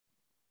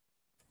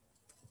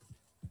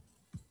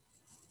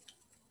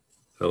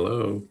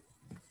Hello.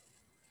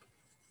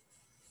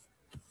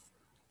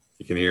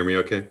 You can hear me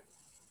okay?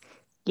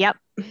 Yep.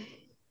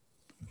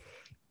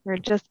 We're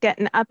just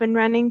getting up and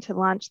running to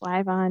launch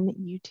live on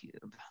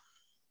YouTube.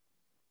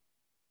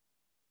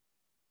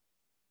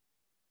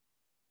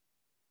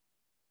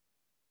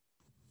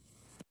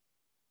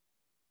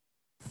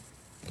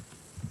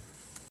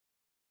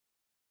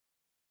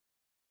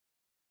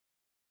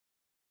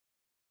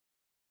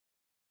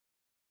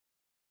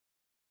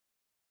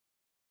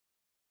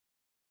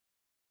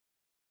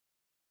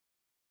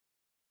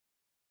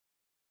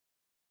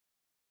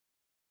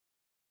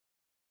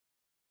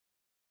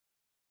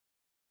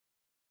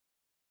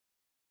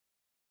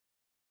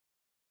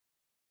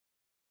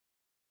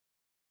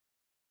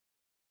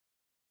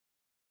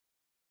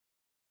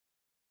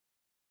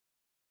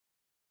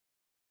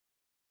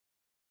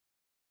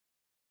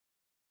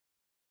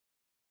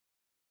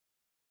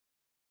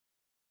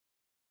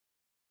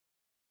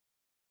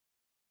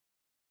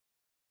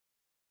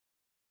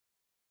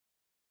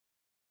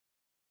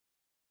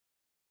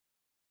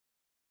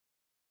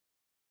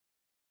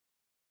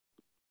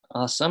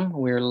 Awesome.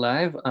 We're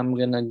live. I'm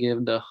gonna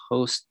give the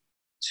host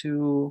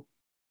to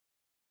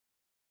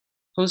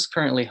who's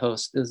currently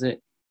host? Is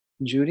it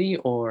Judy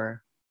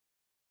or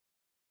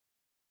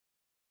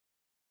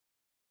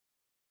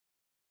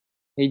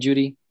hey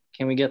Judy,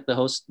 can we get the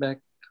host back?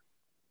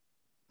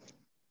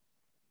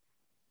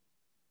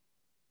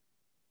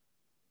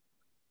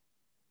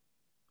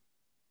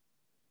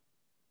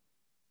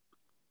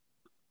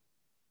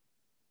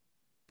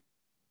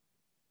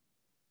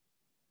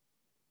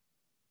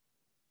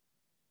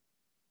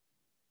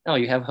 Oh,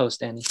 you have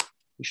host, Annie.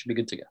 You should be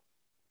good to go.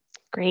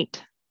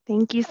 Great.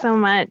 Thank you so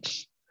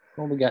much.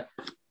 Well, we got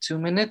 2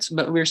 minutes,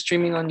 but we're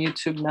streaming on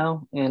YouTube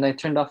now, and I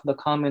turned off the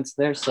comments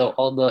there, so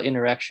all the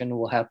interaction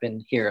will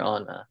happen here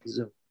on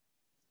Zoom.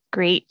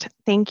 Great.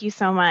 Thank you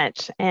so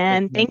much.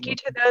 And thank you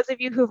to those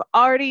of you who've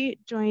already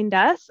joined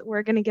us.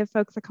 We're going to give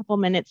folks a couple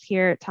minutes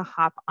here to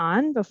hop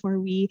on before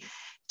we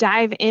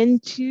dive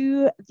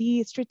into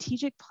the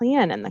strategic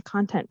plan and the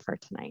content for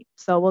tonight.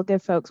 So we'll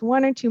give folks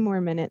 1 or 2 more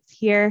minutes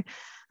here.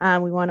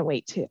 We want to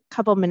wait to a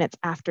couple minutes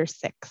after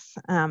 6.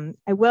 I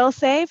will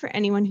say for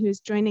anyone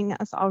who's joining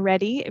us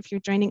already, if you're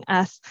joining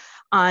us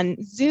on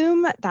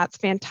Zoom, that's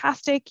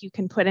fantastic. You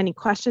can put any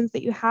questions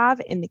that you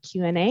have in the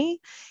Q&A.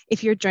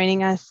 If you're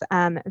joining us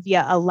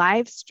via a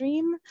live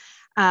stream,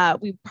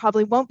 we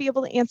probably won't be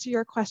able to answer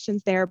your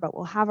questions there, but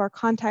we'll have our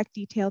contact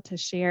detail to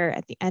share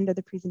at the end of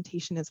the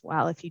presentation as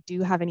well if you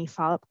do have any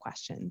follow-up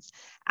questions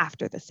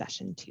after the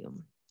session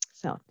too.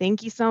 So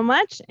thank you so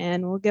much,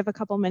 and we'll give a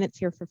couple minutes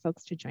here for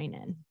folks to join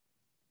in.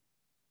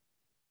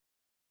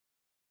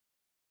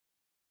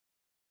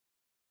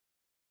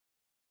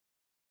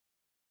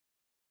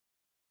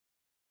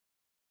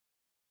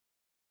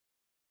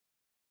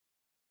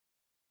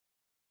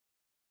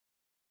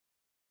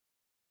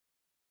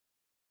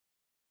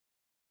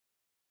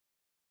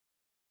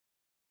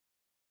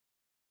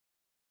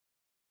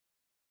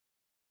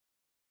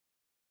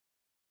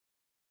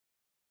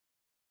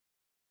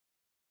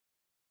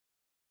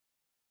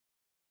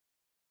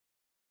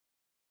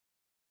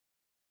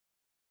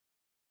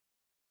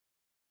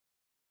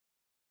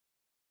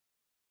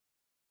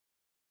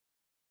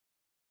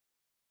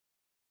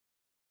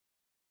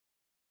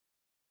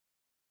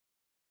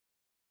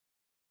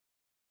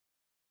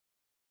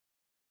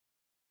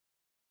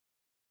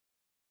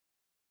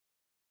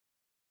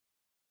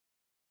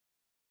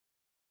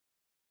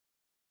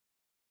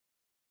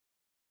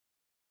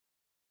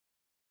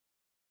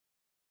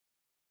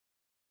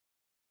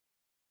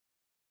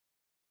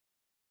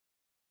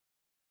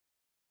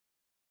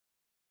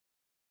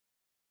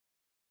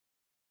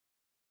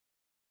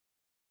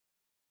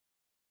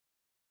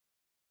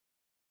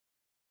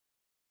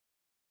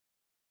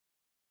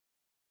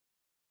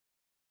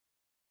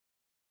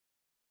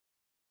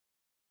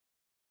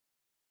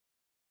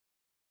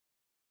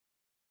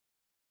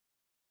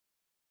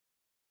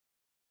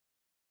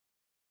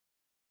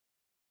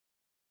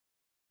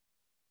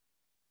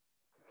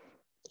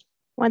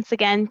 Once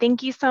again,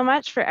 thank you so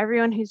much for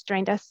everyone who's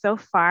joined us so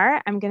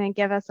far. I'm going to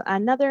give us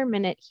another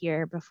minute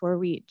here before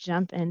we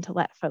jump in to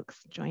let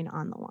folks join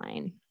on the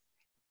line.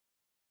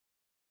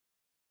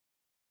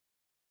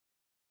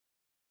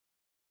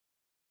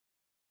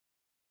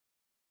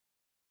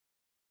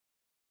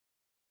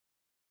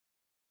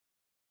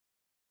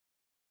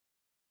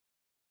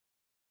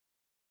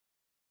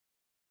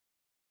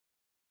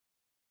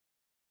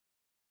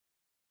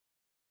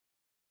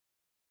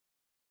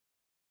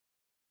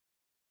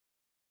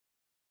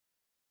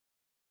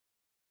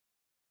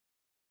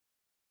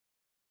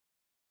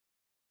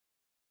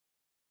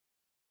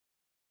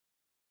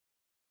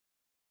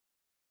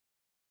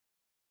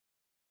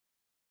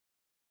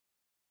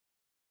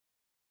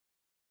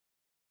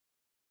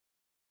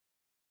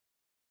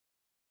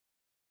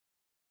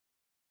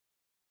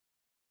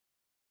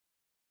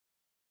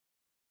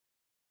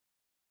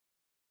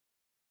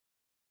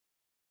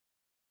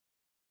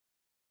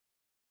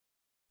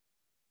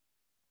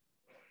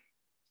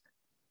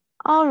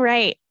 All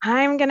right,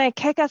 I'm going to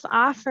kick us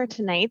off for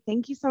tonight.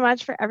 Thank you so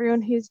much for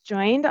everyone who's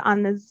joined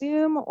on the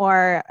Zoom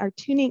or are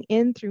tuning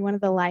in through one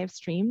of the live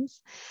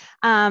streams.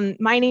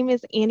 My name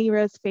is Annie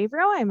Rose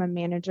Favreau. I'm a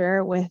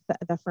manager with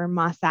the firm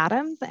Moss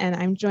Adams, and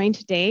I'm joined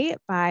today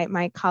by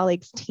my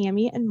colleagues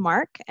Tammy and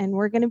Mark, and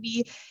we're going to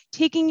be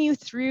taking you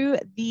through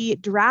the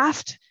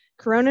draft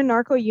Corona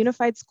Norco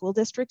Unified School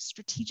District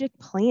Strategic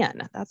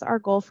Plan. That's our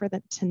goal for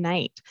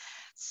tonight.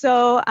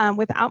 So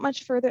without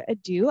much further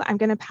ado, I'm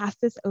going to pass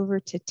this over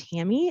to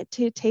Tammy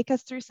to take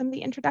us through some of the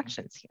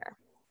introductions here.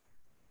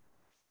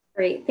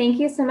 Great. Thank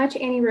you so much,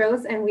 Annie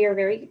Rose. And we are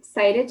very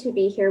excited to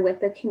be here with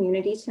the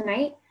community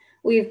tonight.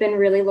 We've been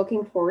really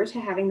looking forward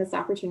to having this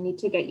opportunity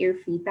to get your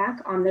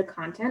feedback on the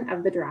content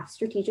of the draft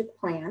strategic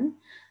plan.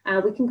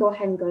 We can go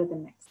ahead and go to the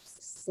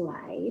next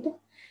slide.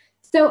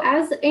 So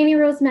as Annie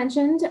Rose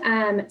mentioned,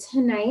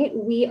 tonight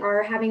we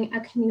are having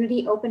a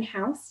community open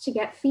house to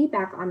get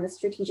feedback on the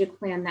strategic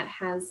plan that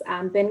has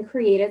been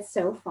created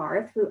so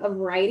far through a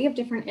variety of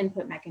different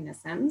input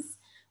mechanisms,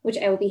 which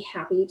I will be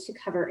happy to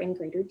cover in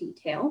greater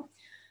detail.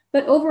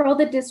 But overall,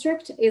 the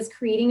district is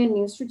creating a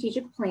new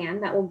strategic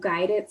plan that will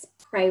guide its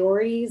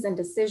priorities and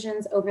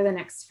decisions over the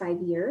next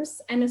 5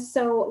 years. And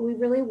so we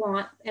really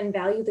want and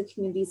value the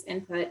community's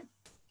input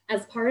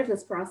as part of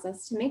this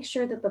process to make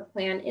sure that the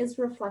plan is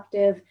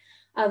reflective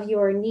of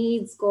your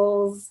needs,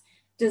 goals,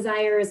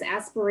 desires,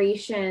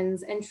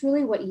 aspirations, and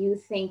truly what you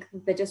think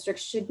the district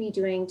should be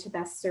doing to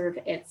best serve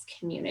its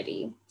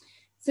community.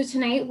 So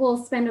tonight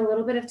we'll spend a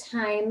little bit of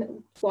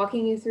time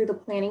walking you through the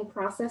planning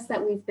process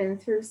that we've been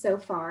through so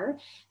far,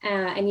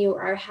 and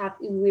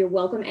we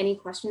welcome any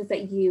questions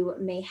that you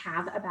may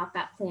have about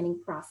that planning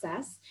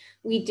process.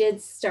 We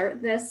did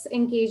start this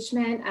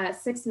engagement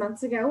 6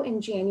 months ago in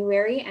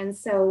January, and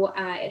so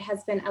it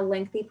has been a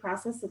lengthy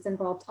process that's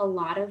involved a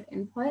lot of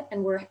input,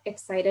 and we're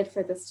excited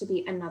for this to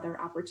be another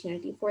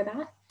opportunity for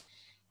that.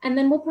 And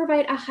then we'll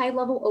provide a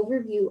high-level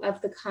overview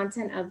of the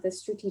content of the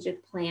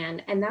strategic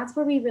plan. And that's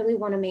where we really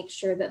want to make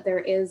sure that there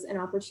is an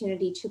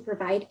opportunity to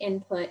provide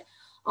input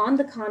on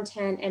the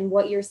content and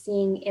what you're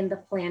seeing in the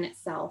plan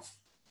itself.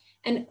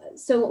 And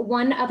so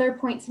one other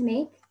point to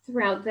make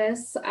throughout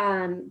this,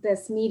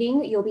 this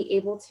meeting, you'll be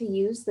able to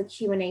use the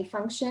Q&A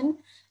function,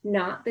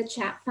 not the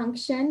chat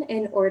function,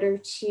 in order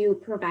to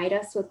provide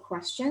us with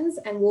questions,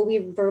 and we'll be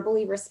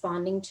verbally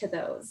responding to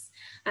those.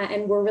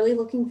 And we're really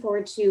looking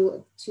forward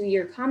to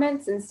your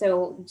comments, and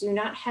so do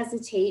not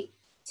hesitate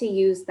to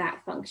use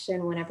that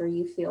function whenever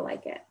you feel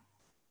like it.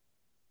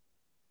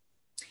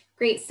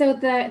 Great, so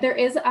there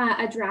is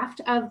a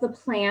draft of the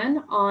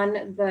plan on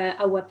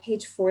a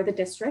webpage for the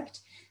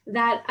district.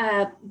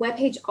 That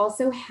webpage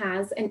also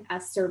has a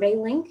survey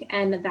link,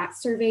 and that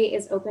survey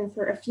is open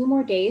for a few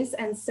more days.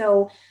 And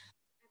so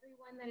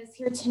everyone that is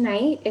here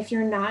tonight, if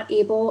you're not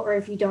able or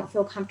if you don't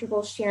feel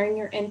comfortable sharing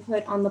your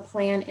input on the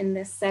plan in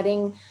this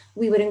setting,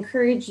 we would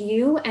encourage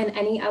you and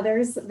any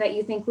others that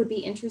you think would be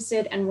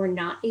interested and were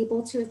not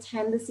able to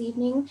attend this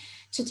evening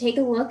to take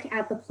a look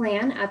at the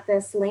plan at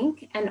this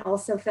link and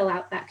also fill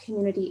out that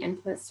community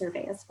input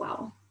survey as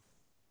well.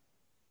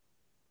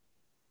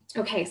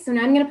 Okay, so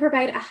now I'm going to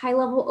provide a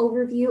high-level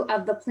overview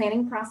of the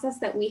planning process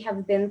that we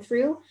have been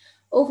through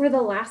over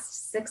the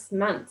last 6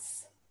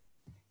 months.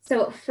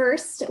 So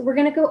first, we're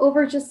going to go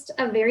over just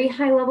a very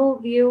high-level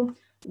view.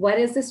 What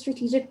is a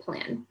strategic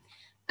plan?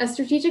 A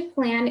strategic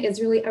plan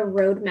is really a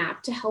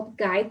roadmap to help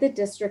guide the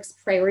district's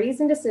priorities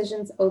and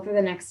decisions over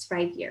the next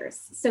 5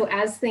 years. So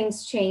as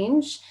things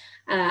change,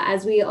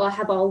 as we all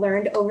have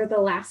learned over the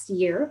last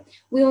year,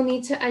 we will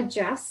need to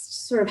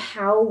adjust sort of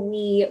how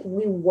we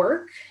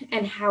work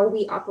and how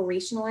we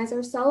operationalize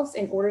ourselves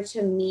in order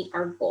to meet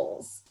our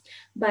goals.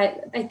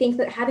 But I think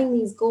that having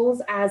these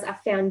goals as a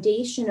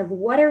foundation of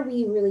what are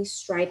we really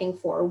striving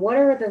for? What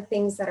are the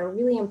things that are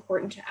really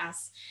important to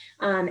us?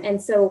 And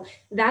so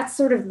that's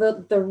sort of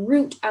the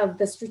root of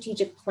the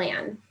strategic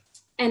plan.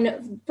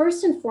 And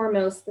first and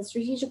foremost, the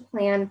strategic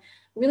plan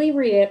really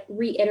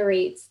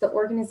reiterates the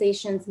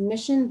organization's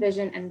mission,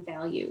 vision, and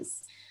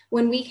values.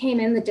 When we came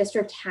in, the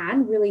district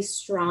had really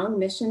strong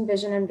mission,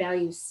 vision, and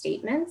value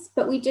statements,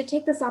 but we did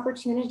take this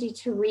opportunity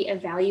to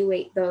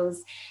reevaluate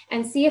those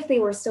and see if they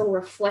were still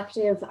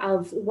reflective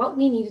of what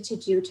we needed to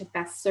do to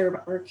best serve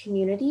our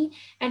community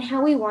and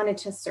how we wanted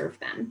to serve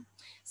them.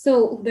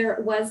 So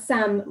there was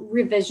some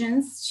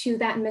revisions to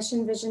that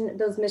mission, vision,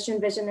 those mission,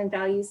 vision, and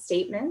value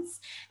statements.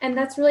 And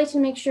that's really to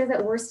make sure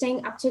that we're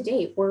staying up to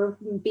date. We're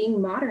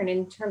being modern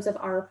in terms of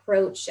our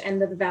approach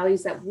and the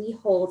values that we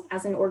hold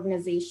as an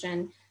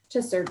organization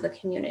to serve the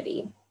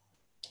community.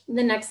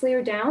 The next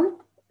layer down,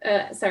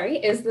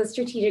 is the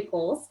strategic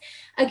goals.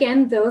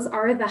 Again, those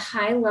are the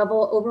high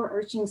level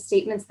overarching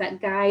statements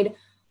that guide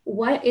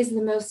what is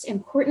the most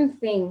important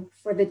thing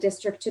for the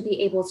district to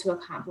be able to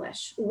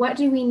accomplish? What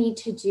do we need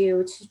to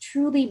do to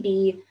truly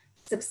be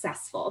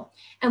successful?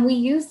 And we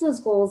use those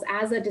goals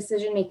as a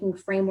decision-making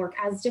framework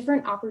as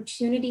different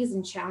opportunities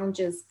and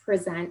challenges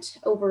present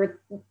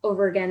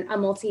over again, a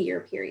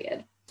multi-year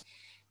period.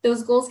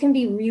 Those goals can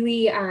be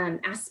really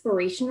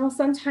aspirational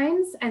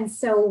sometimes. And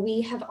so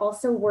we have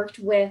also worked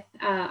with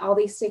all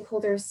these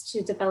stakeholders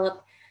to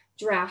develop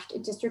draft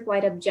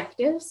district-wide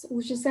objectives,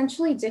 which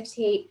essentially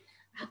dictate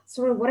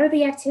sort of what are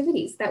the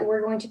activities that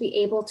we're going to be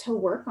able to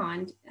work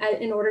on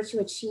in order to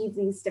achieve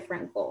these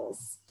different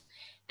goals.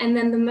 And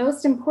then the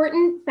most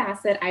important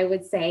facet, I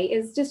would say,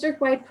 is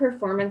district-wide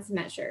performance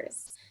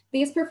measures.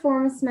 These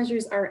performance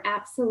measures are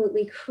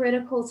absolutely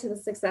critical to the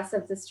success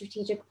of the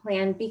strategic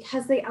plan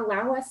because they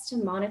allow us to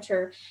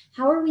monitor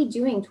how are we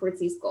doing towards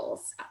these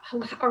goals?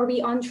 Are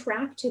we on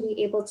track to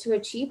be able to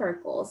achieve our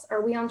goals?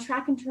 Are we on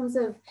track in terms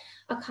of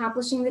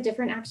accomplishing the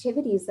different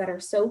activities that are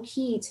so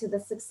key to the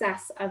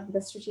success of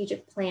the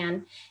strategic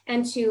plan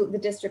and to the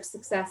district's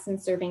success in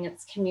serving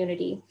its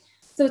community?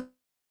 So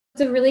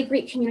it's a really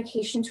great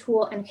communication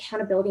tool and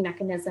accountability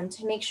mechanism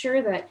to make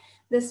sure that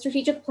the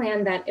strategic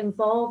plan that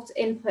involved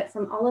input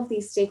from all of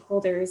these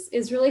stakeholders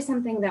is really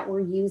something that we're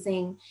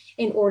using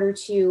in order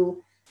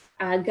to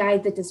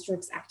guide the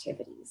district's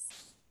activities.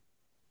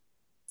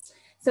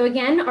 So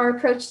again, our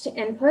approach to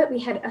input, we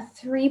had a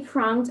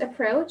three-pronged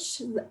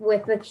approach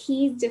with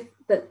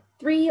the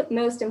three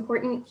most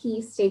important key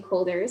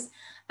stakeholders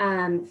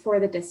for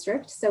the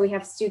district. So we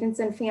have students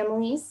and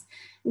families,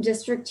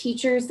 district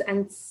teachers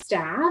and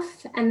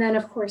staff, and then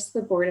of course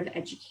the Board of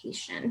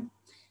Education.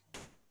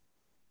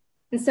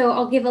 And so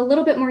I'll give a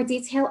little bit more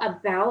detail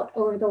about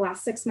over the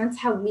last 6 months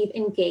how we've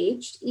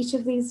engaged each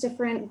of these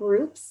different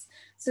groups.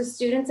 So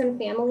students and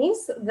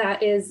families,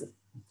 that is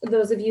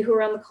those of you who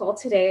are on the call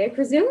today, I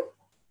presume.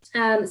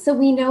 So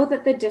we know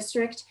that the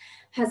district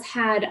has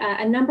had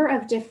a number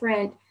of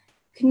different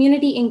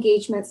community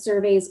engagement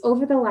surveys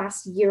over the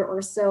last year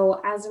or so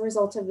as a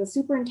result of the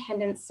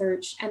superintendent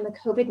search and the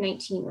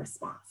COVID-19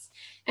 response.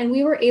 And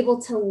we were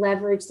able to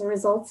leverage the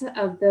results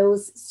of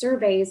those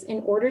surveys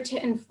in order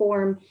to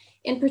inform,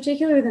 in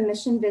particular, the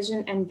mission,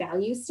 vision, and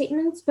value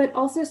statements, but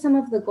also some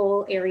of the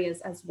goal areas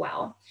as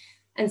well.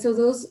 And so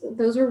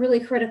those were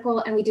really critical,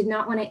 and we did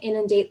not want to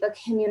inundate the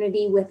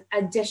community with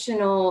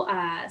additional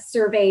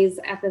surveys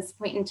at this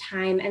point in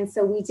time. And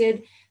so we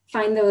did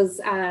find those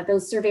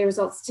survey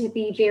results to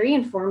be very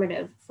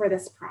informative for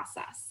this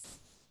process.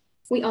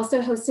 We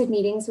also hosted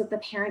meetings with the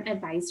Parent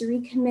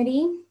Advisory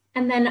Committee.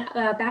 And then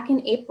back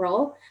in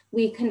April,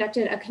 we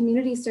conducted a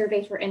community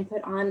survey for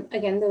input on,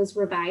 again, those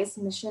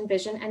revised mission,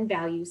 vision, and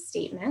value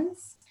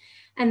statements.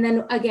 And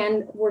then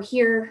again, we're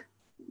here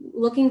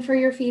looking for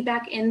your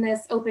feedback in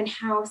this open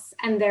house.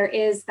 And there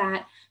is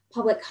that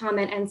public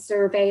comment and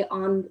survey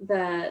on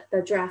the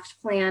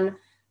draft plan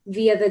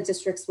via the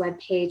district's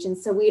webpage. And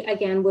so we,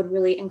 again, would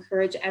really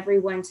encourage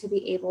everyone to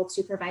be able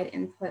to provide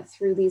input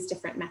through these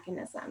different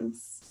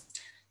mechanisms.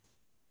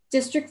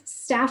 District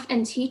staff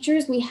and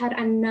teachers, we had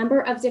a number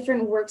of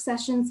different work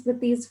sessions with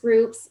these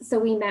groups. So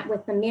we met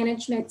with the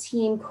management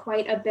team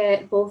quite a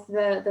bit, both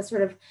the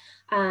sort of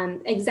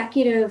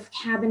executive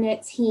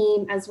cabinet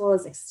team, as well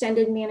as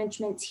extended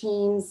management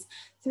teams.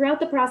 Throughout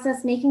the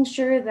process, making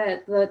sure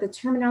that the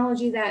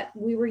terminology that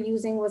we were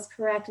using was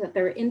correct, that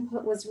their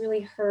input was really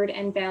heard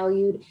and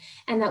valued,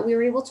 and that we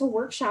were able to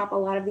workshop a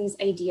lot of these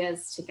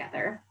ideas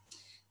together.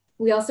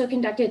 We also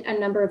conducted a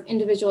number of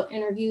individual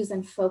interviews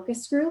and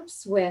focus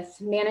groups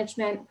with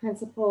management,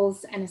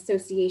 principals, and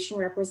association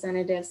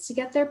representatives to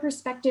get their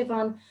perspective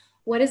on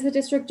what is the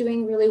district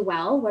doing really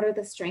well, what are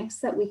the strengths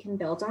that we can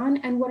build on,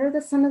 and what are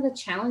some of the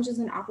challenges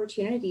and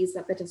opportunities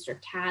that the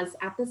district has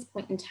at this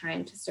point in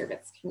time to serve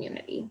its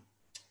community.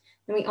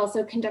 And we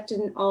also conducted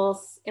an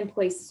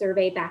all-employee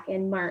survey back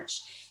in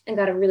March and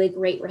got a really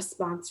great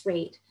response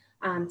rate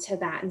to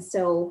that. And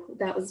so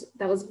that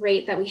was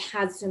great that we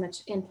had so much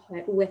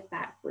input with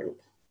that group.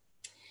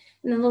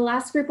 And then the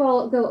last group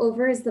I'll go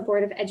over is the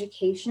Board of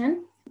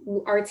Education.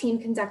 Our team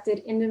conducted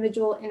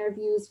individual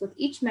interviews with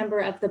each member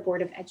of the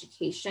Board of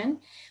Education.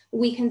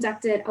 We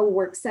conducted a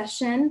work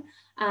session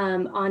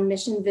on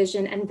mission,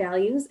 vision, and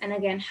values, and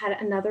again, had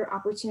another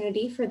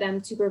opportunity for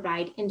them to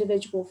provide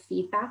individual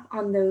feedback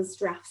on those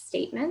draft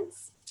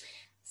statements.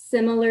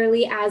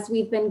 Similarly, as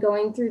we've been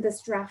going through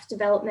this draft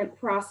development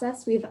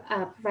process, we've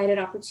provided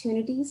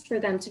opportunities for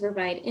them to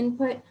provide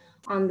input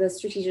on the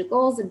strategic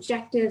goals,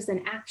 objectives,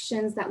 and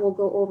actions that we'll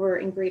go over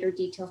in greater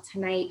detail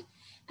tonight.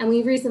 And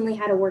we recently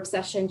had a work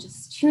session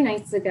just 2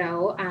 nights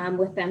ago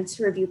with them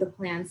to review the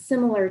plan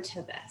similar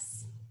to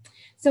this.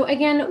 So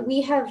again,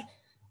 we have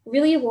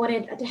really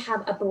wanted to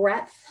have a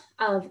breadth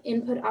of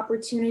input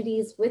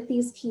opportunities with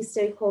these key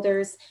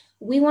stakeholders.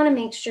 We want to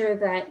make sure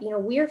that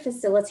we are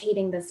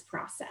facilitating this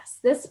process.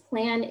 This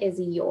plan is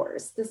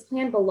yours. This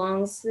plan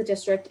belongs to the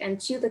district and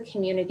to the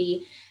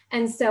community.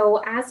 And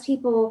so as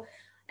people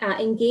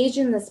engage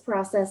in this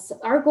process,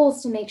 our goal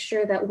is to make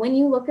sure that when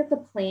you look at the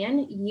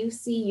plan, you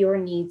see your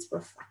needs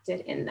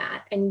reflected in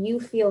that and you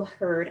feel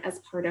heard as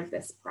part of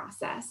this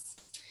process.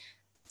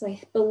 So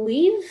I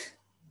believe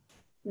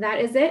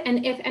that is it.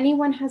 And if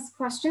anyone has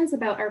questions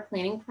about our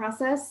planning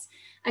process,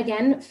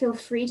 Again, feel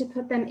free to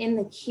put them in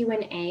the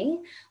Q&A.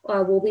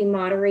 We'll be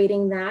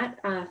moderating that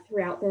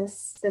throughout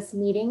this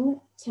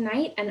meeting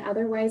tonight. And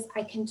otherwise,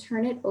 I can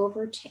turn it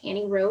over to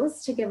Annie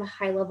Rose to give a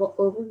high-level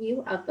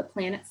overview of the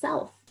plan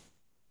itself.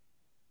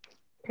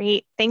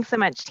 Great. Thanks so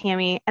much,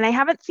 Tammy. And I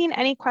haven't seen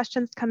any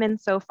questions come in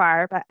so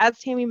far, but as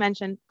Tammy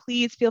mentioned,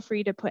 please feel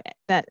free to put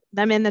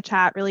them in the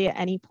chat really at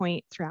any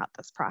point throughout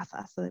this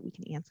process so that we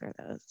can answer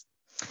those.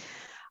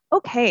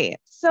 Okay,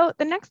 so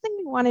the next thing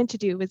we wanted to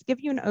do was give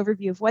you an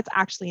overview of what's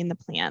actually in the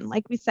plan.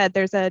 Like we said,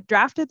 there's a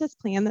draft of this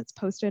plan that's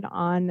posted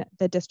on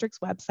the district's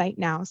website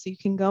now, so you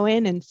can go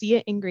in and see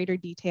it in greater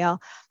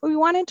detail. But we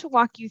wanted to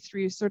walk you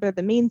through sort of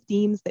the main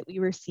themes that we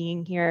were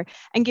seeing here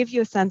and give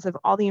you a sense of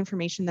all the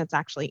information that's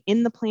actually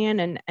in the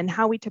plan and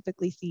how we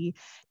typically see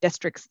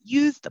districts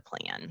use the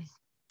plan.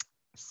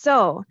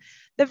 So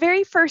the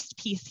very first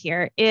piece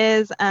here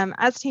is,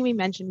 as Tammy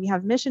mentioned, we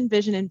have mission,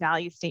 vision, and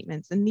value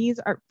statements, and these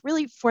are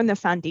really form the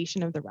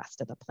foundation of the rest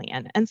of the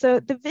plan. And so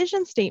the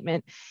vision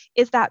statement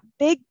is that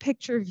big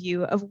picture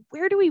view of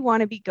where do we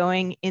want to be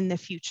going in the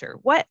future?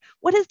 What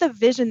is the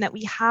vision that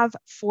we have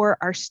for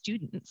our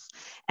students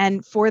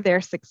and for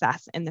their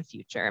success in the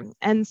future?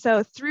 And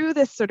so through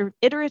this sort of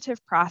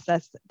iterative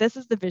process, this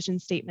is the vision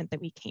statement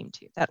that we came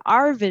to, that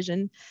our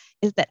vision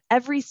is that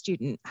every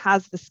student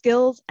has the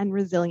skills and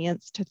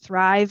resilience to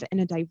thrive in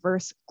a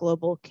diverse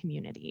global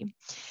community.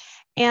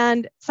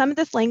 And some of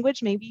this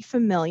language may be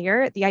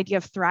familiar, the idea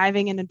of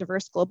thriving in a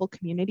diverse global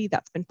community,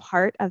 that's been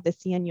part of the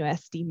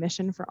CNUSD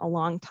mission for a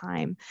long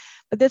time.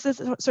 But this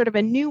is sort of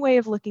a new way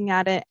of looking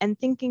at it and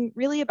thinking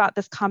really about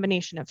this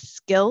combination of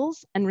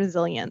skills and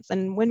resilience.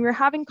 And when we're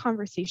having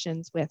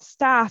conversations with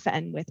staff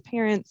and with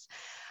parents,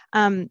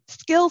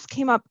 skills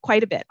came up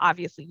quite a bit,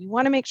 obviously. We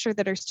want to make sure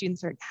that our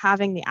students are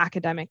having the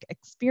academic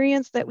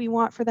experience that we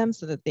want for them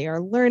so that they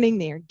are learning,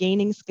 they are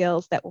gaining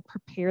skills that will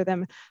prepare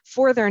them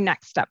for their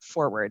next step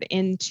forward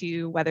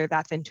into, whether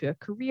that's into a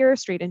career,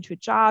 straight into a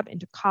job,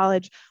 into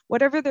college,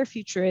 whatever their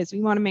future is,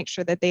 we want to make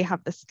sure that they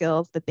have the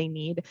skills that they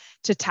need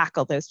to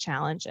tackle those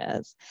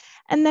challenges.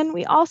 And then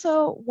we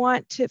also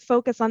want to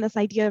focus on this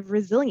idea of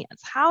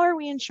resilience. How are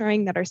we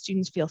ensuring that our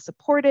students feel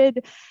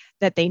supported,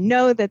 that they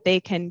know that they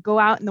can go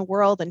out in the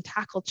world and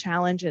tackle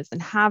challenges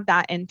and have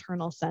that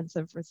internal sense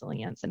of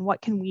resilience? And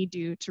what can we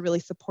do to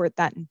really support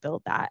that and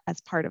build that as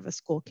part of a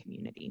school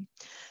community?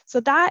 So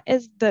that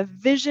is the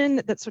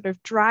vision that sort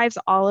of drives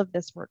all of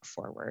this work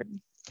forward.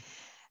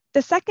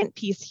 The second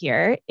piece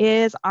here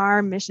is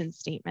our mission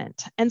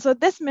statement. And so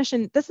this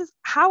mission, this is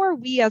how are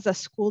we as a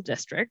school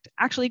district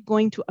actually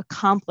going to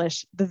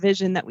accomplish the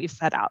vision that we've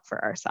set out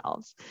for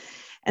ourselves?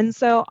 And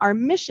so our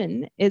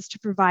mission is to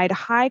provide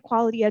high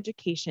quality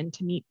education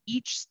to meet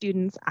each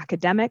student's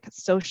academic,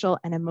 social,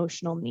 and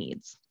emotional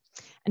needs.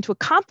 And to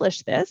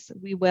accomplish this,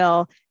 we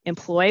will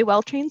employ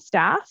well-trained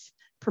staff,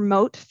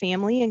 promote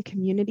family and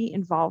community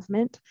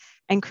involvement,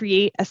 and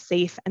create a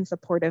safe and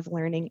supportive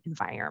learning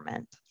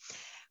environment.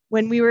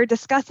 When we were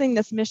discussing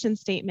this mission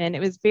statement, it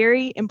was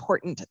very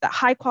important that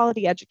high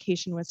quality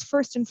education was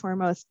first and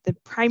foremost the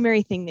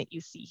primary thing that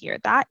you see here.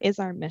 That is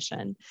our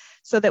mission,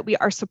 so that we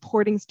are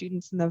supporting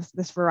students in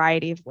this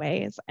variety of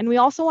ways. And we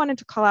also wanted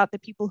to call out the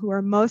people who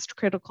are most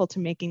critical to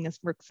making this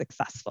work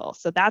successful.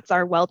 So that's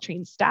our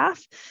well-trained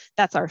staff,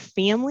 that's our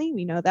family.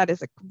 We know that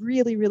is a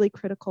really, really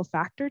critical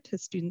factor to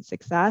student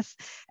success.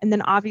 And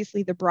then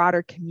obviously the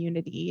broader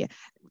community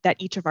that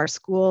each of our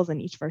schools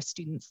and each of our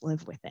students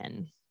live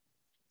within.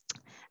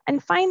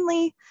 And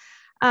finally,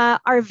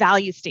 our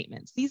value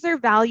statements. These are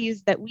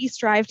values that we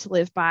strive to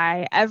live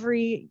by.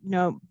 Every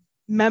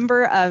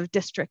member of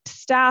district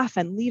staff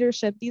and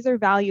leadership, these are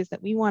values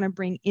that we want to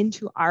bring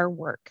into our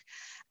work.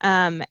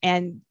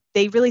 And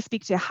they really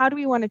speak to how do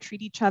we want to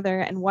treat each other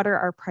and what are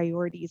our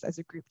priorities as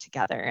a group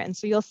together. And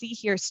so you'll see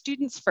here,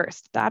 students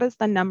first, that is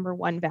the number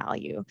one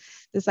value.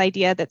 This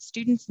idea that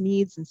students'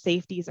 needs and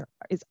safety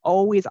is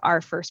always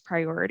our first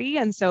priority.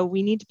 And so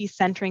we need to be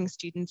centering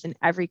students in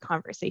every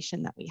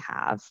conversation that we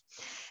have.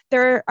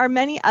 There are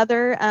many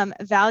other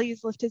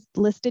values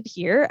listed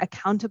here: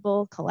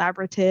 accountable,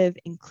 collaborative,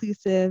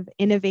 inclusive,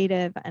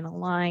 innovative, and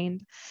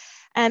aligned.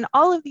 And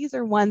all of these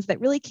are ones that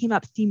really came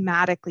up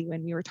thematically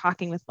when we were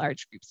talking with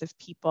large groups of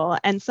people.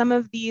 And some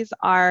of these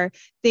are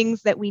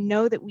things that we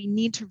know that we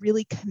need to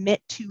really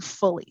commit to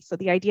fully. So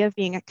the idea of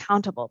being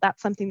accountable,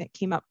 that's something that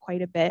came up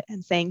quite a bit,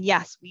 and saying,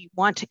 yes, we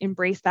want to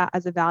embrace that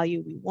as a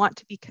value. We want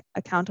to be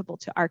accountable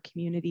to our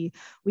community.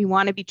 We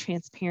want to be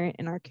transparent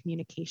in our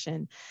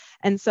communication.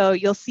 And so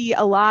you'll see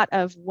a lot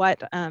of what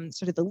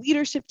sort of the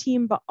leadership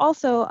team, but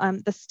also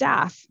the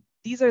staff,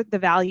 these are the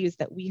values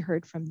that we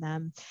heard from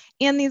them.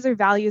 And these are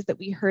values that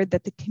we heard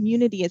that the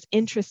community is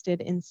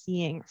interested in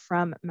seeing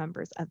from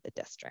members of the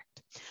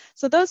district.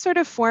 So those sort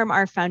of form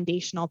our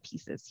foundational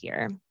pieces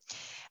here.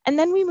 And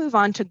then we move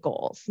on to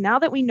goals. Now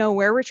that we know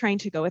where we're trying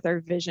to go with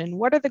our vision,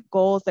 what are the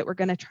goals that we're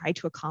going to try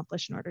to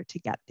accomplish in order to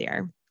get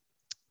there?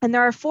 And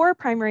there are 4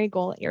 primary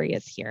goal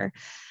areas here.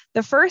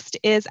 The first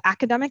is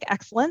academic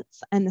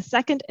excellence, and the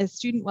second is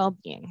student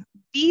well-being.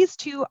 These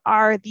 2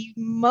 are the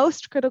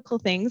most critical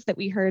things that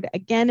we heard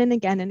again and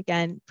again and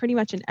again, pretty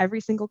much in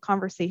every single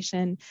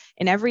conversation,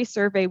 in every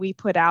survey we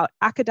put out.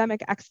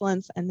 Academic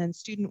excellence and then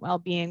student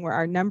well-being were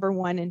our number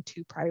 1 and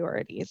 2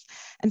 priorities.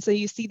 And so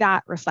you see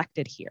that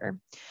reflected here.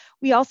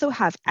 We also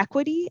have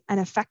equity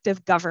and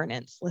effective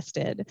governance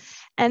listed.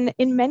 And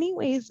in many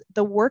ways,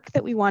 the work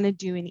that we want to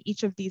do in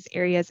each of these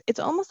areas,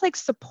 it's almost like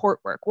support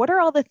work. What are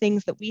all the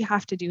things that we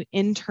have to do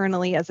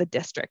internally as a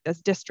district,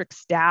 as district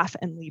staff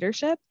and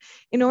leadership,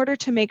 in order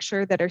to make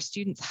sure that our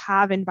students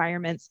have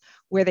environments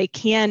where they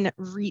can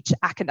reach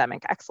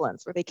academic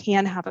excellence, where they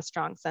can have a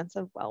strong sense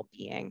of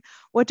well-being?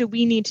 What do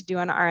we need to do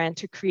on our end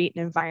to create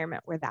an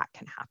environment where that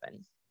can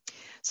happen?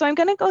 So I'm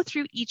going to go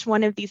through each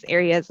one of these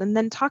areas and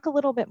then talk a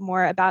little bit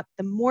more about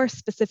the more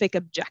specific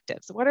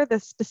objectives. What are the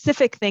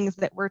specific things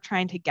that we're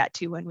trying to get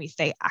to when we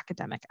say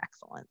academic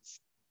excellence?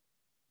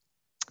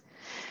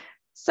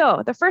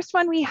 So the first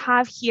one we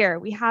have here,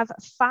 we have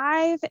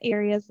 5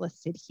 areas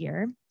listed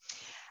here.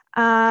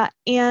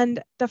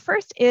 And the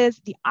first is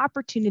the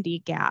opportunity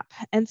gap.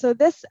 And so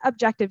this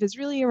objective is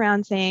really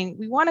around saying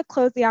we want to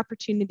close the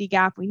opportunity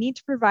gap. We need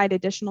to provide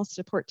additional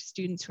support to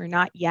students who are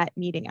not yet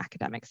meeting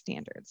academic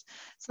standards.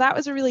 So that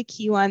was a really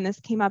key one. This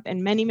came up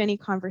in many, many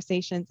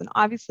conversations. And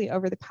obviously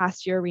over the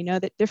past year, we know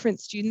that different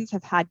students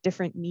have had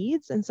different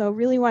needs. And so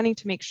really wanting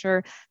to make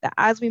sure that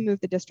as we move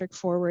the district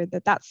forward,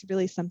 that that's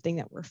really something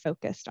that we're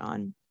focused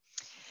on.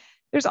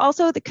 There's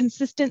also the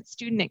consistent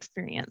student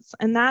experience,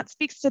 and that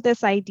speaks to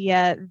this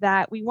idea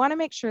that we want to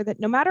make sure that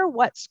no matter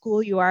what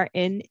school you are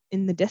in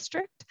the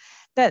district,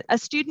 that a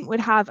student would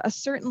have a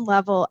certain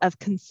level of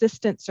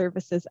consistent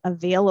services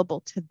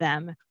available to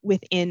them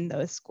within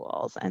those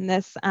schools. And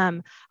this,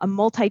 a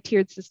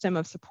multi-tiered system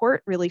of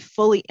support, really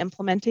fully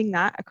implementing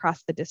that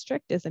across the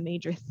district is a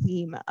major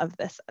theme of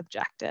this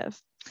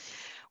objective.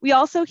 We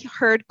also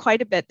heard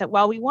quite a bit that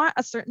while we want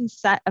a certain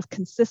set of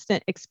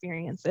consistent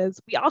experiences,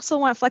 we also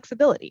want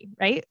flexibility,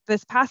 right?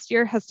 This past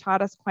year has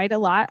taught us quite a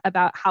lot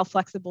about how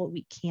flexible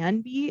we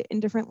can be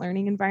in different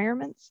learning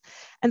environments.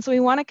 And so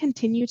we want to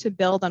continue to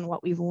build on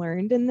what we've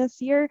learned in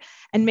this year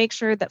and make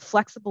sure that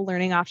flexible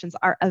learning options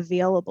are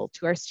available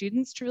to our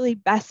students to really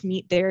best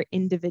meet their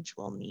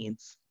individual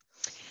needs.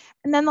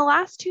 And then the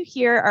last 2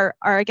 here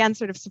are again,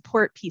 sort of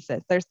support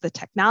pieces. There's the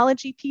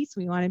technology piece.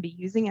 We want to be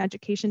using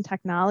education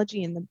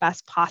technology in the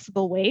best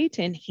possible way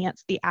to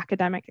enhance the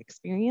academic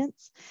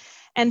experience.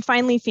 And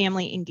finally,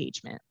 family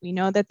engagement. We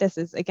know that this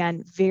is,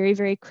 again, very,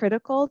 very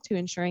critical to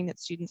ensuring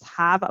that students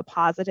have a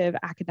positive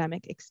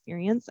academic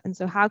experience. And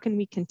so how can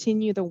we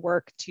continue the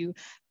work to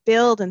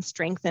build and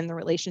strengthen the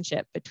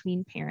relationship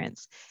between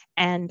parents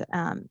and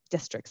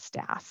district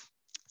staff?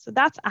 So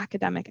that's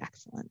academic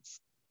excellence.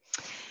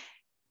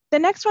 The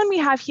next one we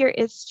have here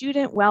is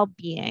student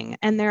well-being,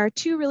 and there are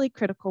 2 really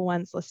critical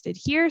ones listed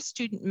here.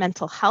 Student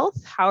mental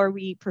health, how are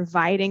we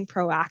providing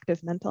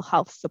proactive mental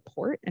health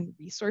support and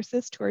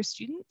resources to our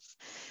students?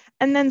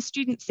 And then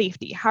student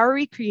safety, how are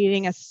we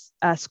creating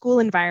a school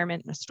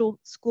environment, a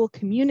school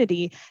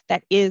community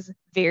that is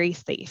very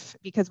safe?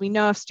 Because we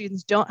know if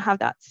students don't have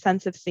that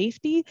sense of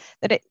safety,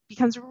 that it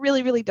becomes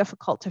really, really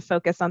difficult to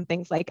focus on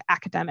things like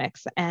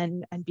academics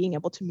and being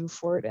able to move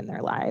forward in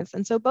their lives.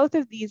 And so both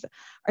of these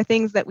are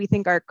things that we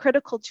think are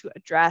critical to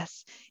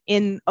address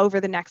over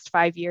the next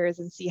 5 years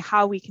and see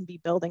how we can be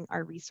building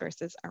our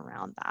resources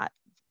around that.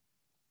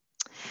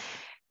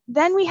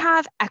 Then we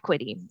have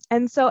equity.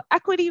 And so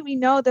equity, we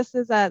know this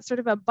is a sort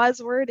of a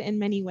buzzword in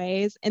many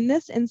ways. In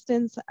this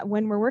instance,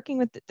 when we're working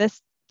with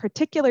this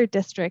particular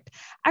district,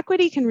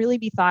 equity can really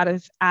be thought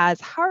of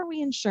as how are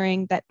we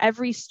ensuring that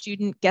every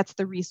student gets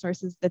the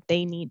resources that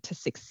they need to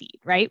succeed,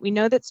 right? We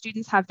know that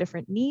students have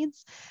different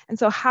needs. And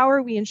so how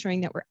are we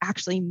ensuring that we're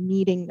actually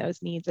meeting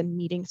those needs and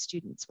meeting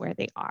students where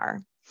they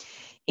are?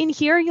 In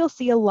here, you'll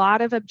see a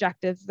lot of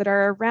objectives that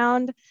are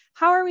around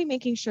how are we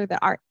making sure that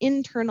our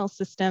internal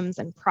systems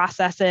and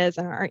processes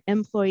and our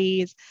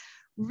employees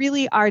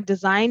really are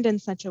designed in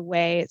such a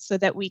way so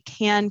that we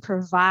can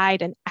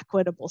provide an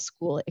equitable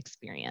school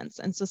experience.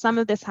 And so some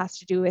of this has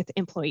to do with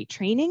employee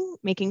training,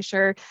 making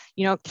sure,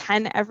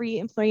 can every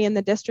employee in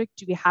the district,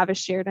 do we have a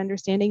shared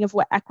understanding of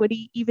what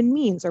equity even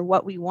means or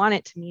what we want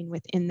it to mean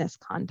within this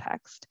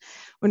context?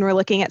 When we're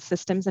looking at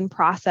systems and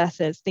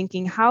processes,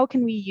 thinking how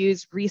can we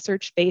use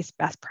research-based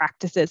best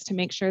practices to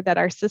make sure that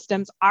our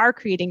systems are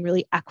creating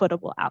really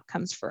equitable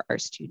outcomes for our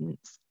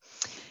students?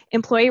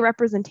 Employee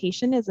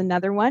representation is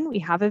another one. We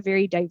have a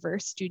very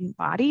diverse student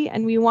body,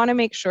 and we want to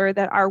make sure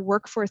that our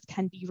workforce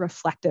can be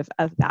reflective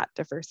of that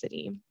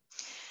diversity.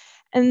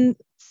 And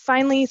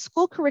Finally,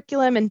 school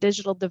curriculum and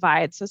digital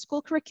divide. So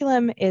school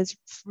curriculum is,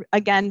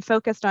 again,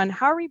 focused on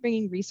how are we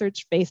bringing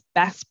research-based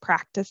best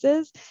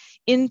practices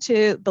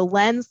into the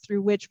lens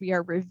through which we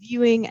are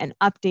reviewing and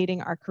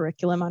updating our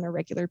curriculum on a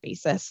regular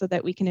basis so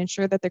that we can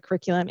ensure that the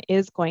curriculum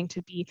is going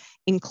to be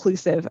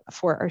inclusive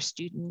for our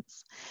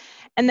students.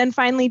 And then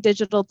finally,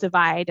 digital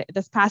divide.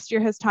 This past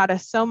year has taught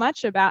us so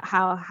much about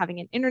how having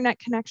an internet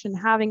connection,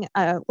 having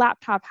a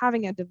laptop,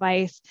 having a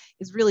device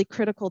is really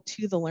critical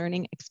to the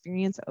learning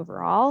experience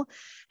overall.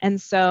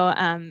 And so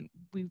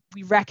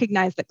we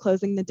recognize that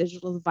closing the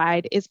digital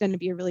divide is going to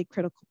be a really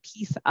critical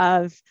piece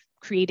of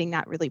creating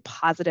that really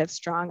positive,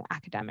 strong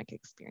academic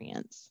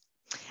experience.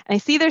 And I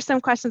see there's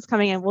some questions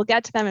coming in. We'll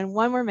get to them in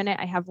one more minute.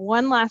 I have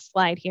one last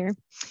slide here.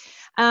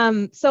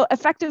 So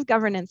effective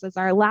governance is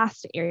our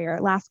last area,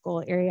 our last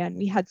goal area, and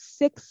we had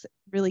 6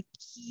 really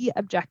key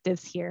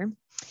objectives here.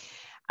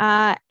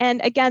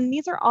 And again,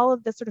 these are all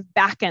of the sort of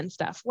back end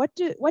stuff. What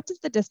does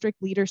the district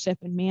leadership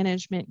and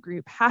management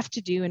group have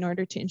to do in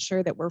order to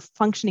ensure that we're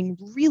functioning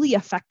really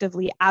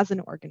effectively as an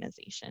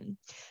organization?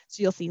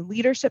 So you'll see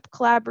leadership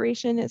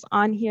collaboration is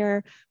on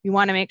here. We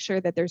want to make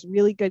sure that there's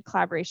really good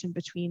collaboration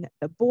between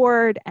the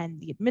board and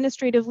the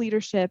administrative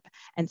leadership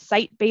and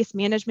site-based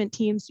management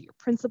teams, so your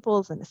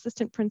principals and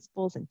assistant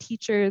principals and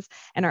teachers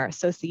and our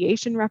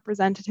association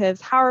representatives.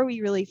 How are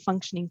we really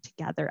functioning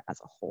together as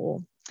a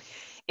whole?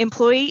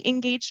 Employee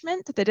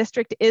engagement. The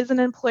district is an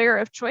employer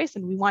of choice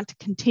and we want to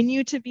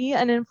continue to be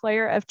an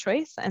employer of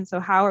choice. And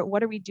so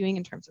what are we doing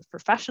in terms of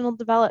professional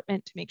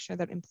development to make sure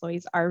that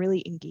employees are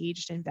really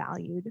engaged and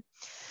valued?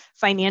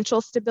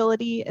 Financial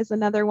stability is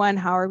another one.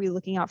 How are we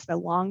looking out for the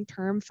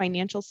long-term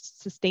financial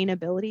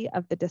sustainability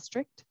of the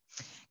district?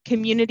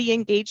 Community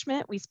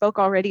engagement. We spoke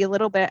already a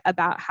little bit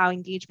about how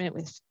engagement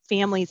with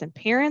families and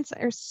parents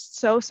are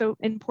so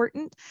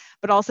important,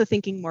 but also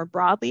thinking more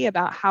broadly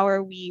about how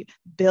are we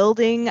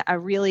building a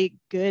really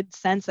good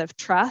sense of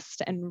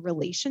trust and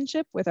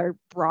relationship with our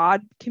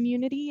broad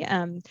community.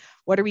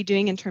 What are we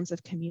doing in terms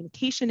of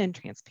communication and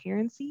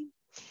transparency?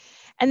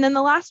 And then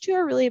the last 2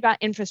 are really about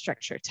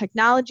infrastructure,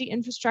 technology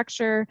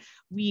infrastructure.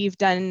 We've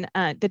done,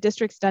 the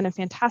district's done a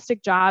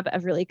fantastic job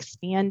of really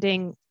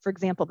expanding, for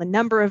example, the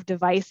number of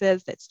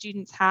devices that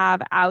students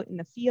have out in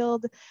the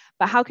field,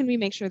 but how can we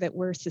make sure that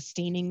we're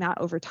sustaining that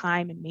over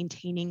time and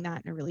maintaining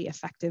that in a really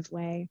effective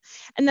way?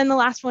 And then the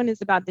last one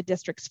is about the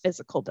district's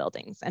physical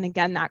buildings. And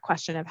again, that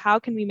question of how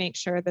can we make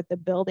sure that the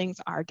buildings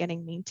are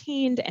getting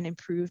maintained and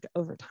improved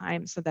over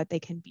time so that they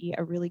can be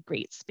a really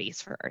great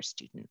space for our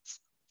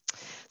students.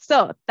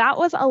 So that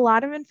was a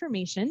lot of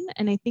information,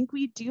 and I think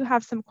we do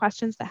have some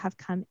questions that have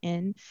come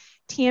in.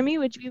 Tammy,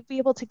 would you be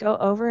able to go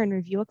over and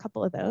review a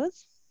couple of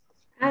those?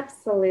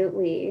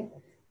 Absolutely.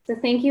 So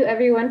thank you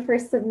everyone for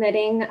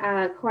submitting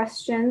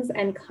questions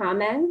and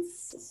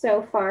comments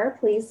so far.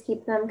 Please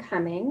keep them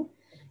coming.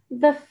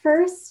 The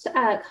first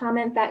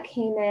comment that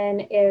came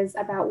in is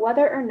about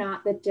whether or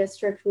not the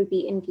district would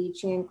be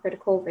engaging in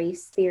critical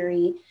race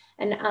theory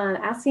and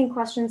asking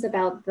questions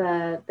about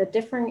the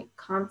different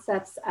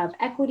concepts of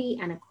equity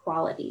and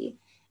equality.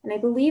 And I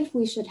believe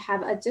we should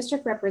have a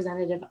district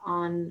representative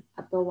on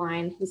the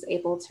line who's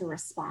able to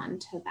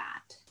respond to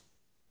that.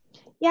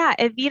 Yeah,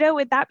 Evita,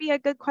 would that be a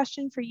good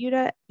question for you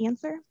to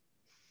answer?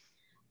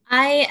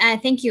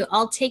 Thank you.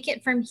 I'll take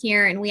it from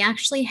here. And we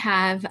actually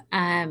have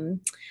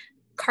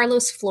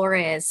Carlos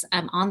Flores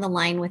on the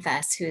line with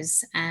us,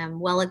 who's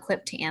well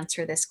equipped to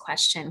answer this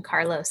question.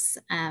 Carlos,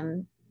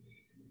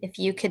 if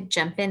you could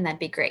jump in, that'd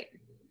be great.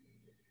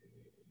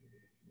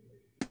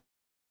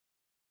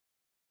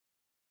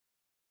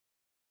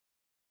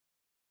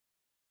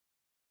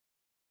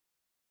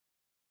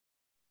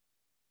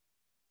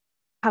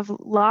 Have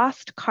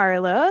lost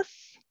Carlos.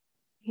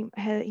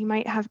 He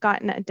might have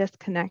gotten a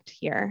disconnect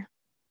here.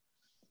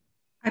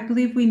 I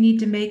believe we need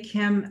to make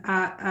him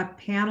a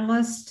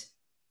panelist.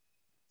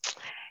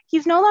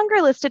 He's no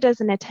longer listed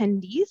as an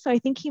attendee, so I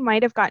think he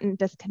might have gotten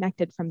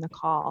disconnected from the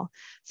call.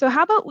 So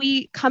how about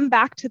we come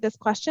back to this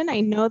question?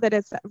 I know that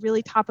it's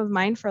really top of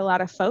mind for a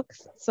lot of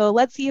folks. So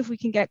let's see if we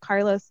can get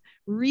Carlos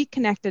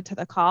reconnected to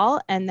the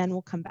call, and then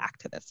we'll come back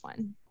to this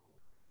one.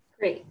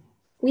 Great.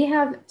 We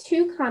have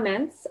 2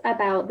 comments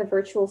about the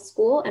virtual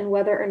school and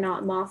whether or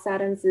not Moss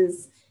Adams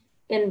is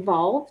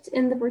involved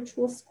in the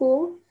virtual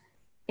school.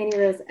 Annie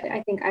Rose,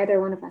 I think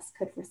either one of us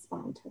could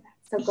respond to that.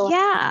 So go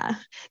ahead.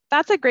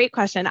 That's a great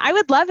question. I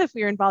would love if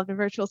we were involved in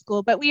virtual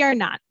school, but we are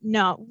not.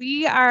 No,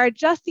 we are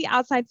just the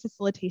outside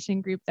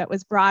facilitation group that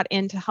was brought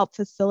in to help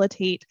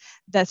facilitate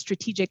the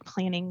strategic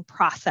planning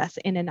process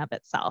in and of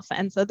itself.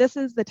 And so this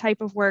is the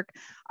type of work,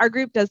 our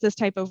group does this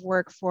type of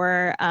work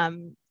for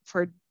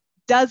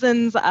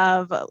dozens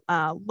of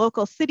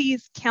local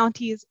cities,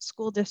 counties,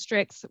 school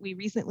districts. We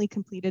recently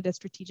completed a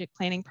strategic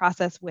planning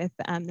process with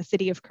the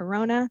city of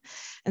Corona.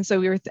 And so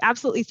we were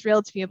absolutely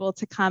thrilled to be able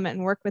to come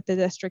and work with the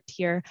district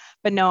here.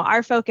 But no,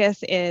 our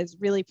focus is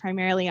really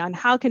primarily on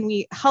how can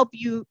we help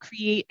you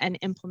create and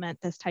implement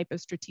this type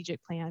of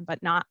strategic plan,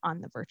 but not on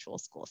the virtual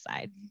school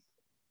side.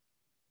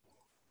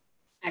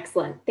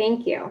 Excellent,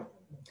 thank you.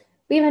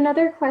 We have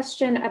another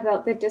question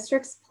about the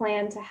district's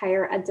plan to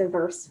hire a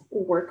diverse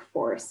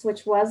workforce,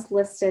 which was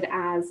listed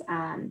as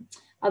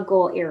a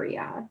goal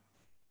area.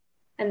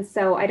 And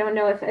so I don't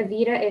know if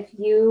Avita, if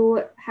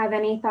you have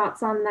any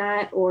thoughts on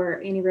that,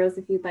 or Annie Rose,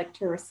 if you'd like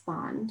to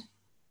respond.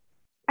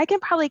 I can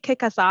probably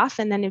kick us off,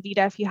 and then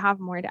Avita, if you have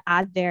more to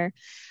add there.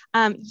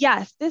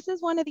 Yes, this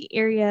is one of the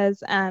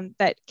areas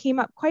that came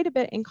up quite a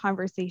bit in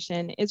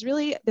conversation, is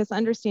really this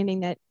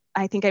understanding that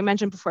I think I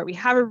mentioned before, we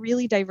have a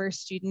really diverse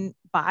student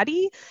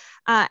body,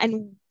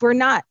 and we're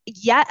not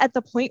yet at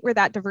the point where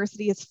that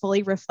diversity is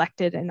fully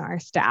reflected in our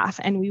staff,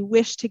 and we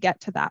wish to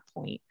get to that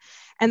point.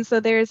 And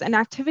so there's an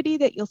activity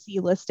that you'll see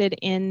listed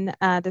in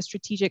the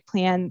strategic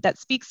plan that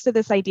speaks to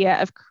this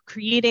idea of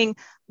creating,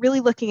 really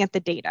looking at the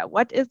data.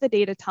 What is the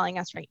data telling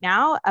us right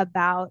now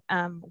about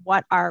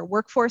what our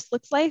workforce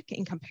looks like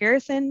in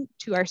comparison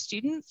to our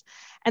students?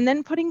 And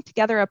then putting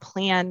together a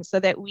plan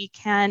so that we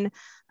can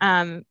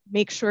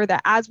make sure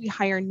that as we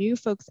hire new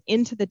folks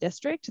into the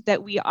district,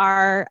 that we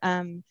are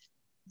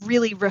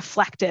really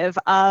reflective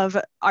of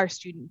our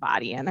student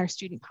body and our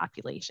student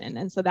population.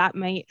 And so that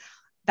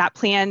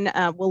plan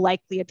will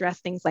likely address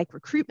things like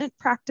recruitment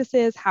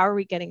practices. How are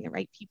we getting the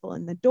right people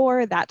in the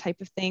door? That type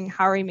of thing.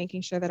 How are we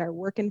making sure that our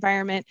work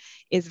environment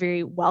is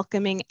very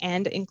welcoming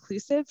and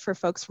inclusive for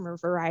folks from a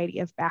variety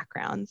of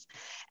backgrounds?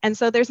 And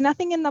so there's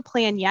nothing in the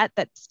plan yet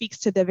that speaks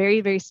to the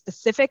very, very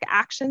specific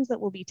actions that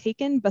will be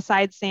taken,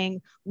 besides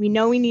saying, we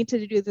know we need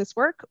to do this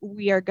work.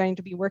 We are going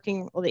to be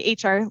working, well, the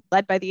HR,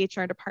 led by the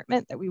HR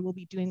department, that we will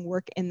be doing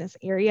work in this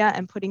area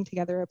and putting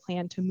together a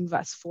plan to move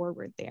us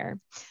forward there.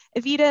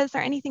 Evita, is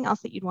there anything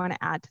else that you'd want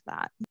to add to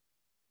that?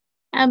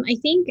 I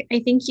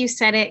think you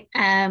said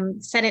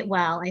it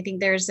well. I think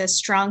there's a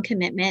strong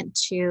commitment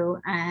to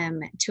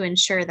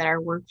ensure that our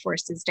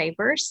workforce is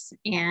diverse,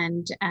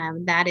 and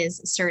that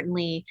is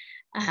certainly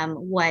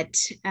what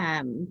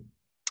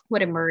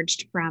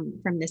emerged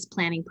from this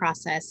planning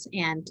process,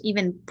 and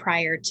even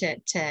prior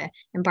to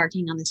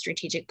embarking on the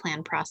strategic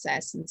plan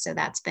process. And so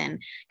that's been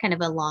kind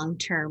of a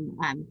long-term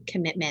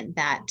commitment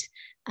that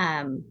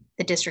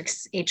the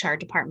district's HR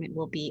department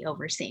will be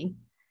overseeing.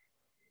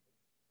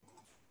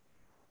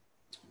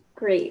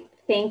 Great,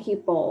 thank you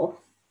both.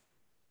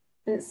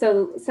 And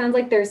so it sounds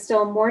like there's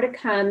still more to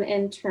come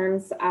in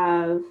terms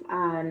of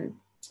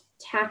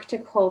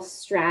tactical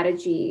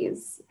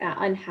strategies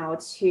on how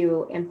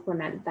to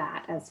implement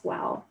that as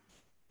well.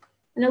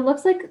 And it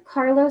looks like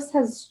Carlos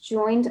has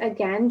joined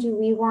again. Do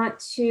we want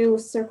to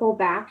circle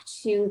back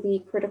to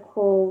the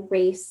critical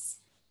race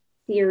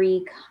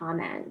theory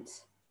comment?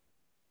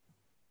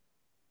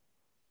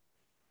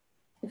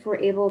 If we're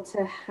able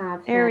to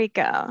have there we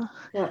go.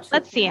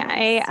 Let's see.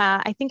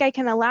 I think I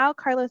can allow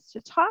Carlos to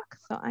talk,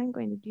 so I'm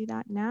going to do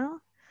that now.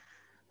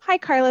 Hi,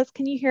 Carlos.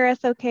 Can you hear us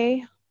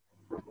okay?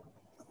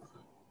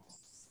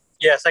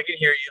 Yes, I can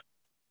hear you.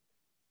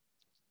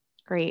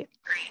 Great.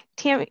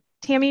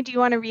 Tammy, do you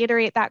want to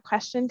reiterate that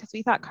question? Because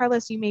we thought,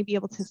 Carlos, you may be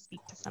able to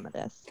speak to some of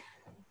this.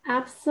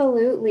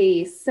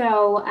 Absolutely.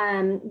 So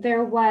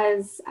there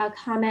was a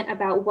comment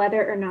about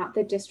whether or not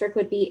the district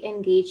would be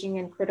engaging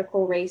in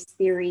critical race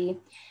theory,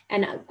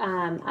 and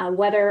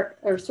whether,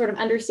 or sort of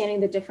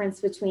understanding the difference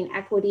between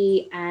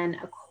equity and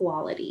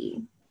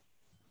equality.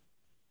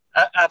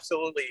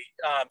 Absolutely.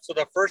 So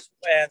the first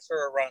answer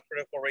around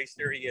critical race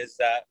theory is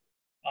that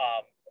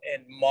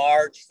in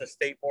March, the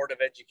State Board of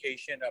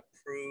Education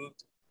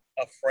approved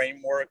a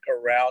framework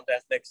around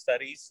ethnic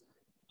studies.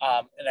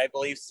 And I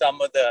believe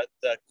some of the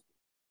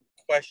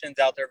questions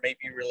out there may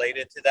be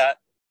related to that.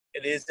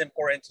 It is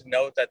important to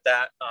note that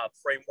that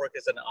framework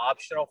is an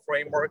optional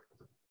framework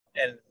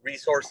and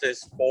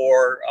resources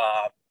for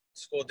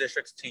school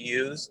districts to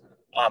use.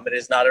 It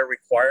is not a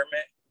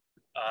requirement.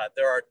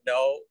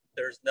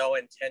 There's no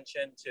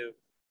intention to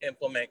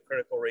implement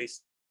critical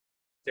race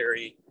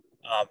theory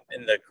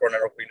in the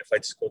Coronado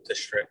Unified School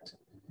District.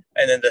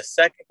 And then the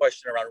second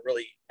question around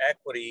really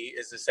equity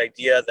is this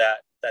idea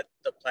that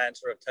the plan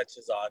sort of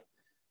touches on.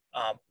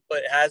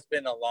 But it has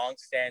been a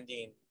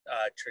long-standing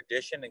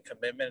tradition and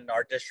commitment in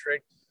our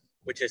district,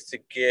 which is to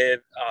give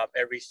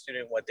every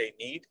student what they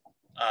need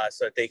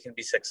so that they can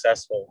be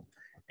successful.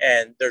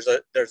 And there's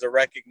a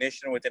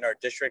recognition within our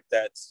district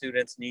that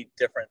students need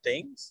different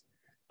things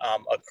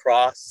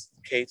across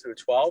K through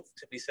 12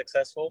 to be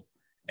successful.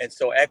 And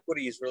so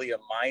equity is really a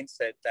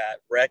mindset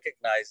that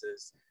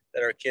recognizes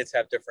that our kids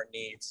have different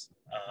needs.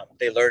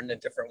 They learn in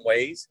different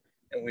ways,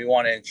 and we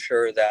want to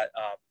ensure that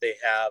they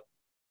have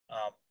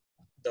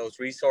those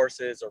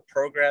resources or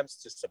programs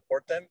to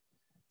support them.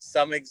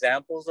 Some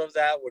examples of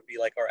that would be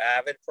like our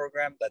AVID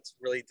program that's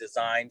really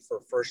designed for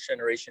first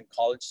generation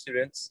college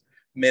students,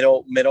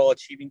 middle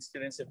achieving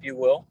students, if you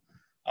will.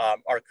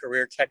 Our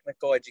career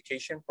technical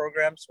education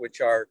programs,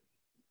 which are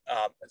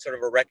sort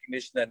of a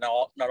recognition that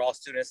not all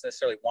students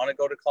necessarily want to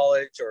go to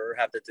college or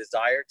have the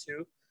desire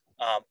to,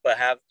 but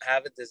have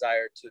a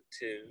desire to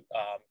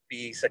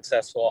be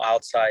successful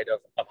outside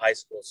of high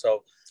school.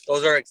 So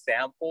those are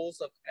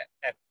examples of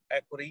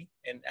equity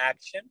in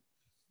action.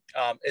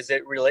 As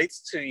it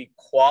relates to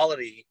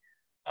equality,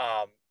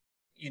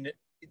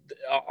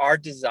 our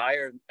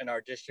desire in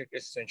our district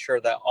is to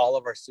ensure that all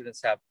of our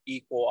students have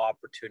equal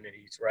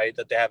opportunities, right?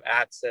 That they have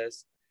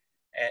access.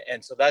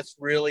 And so that's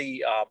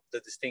really the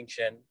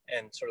distinction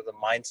and sort of the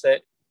mindset.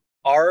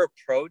 Our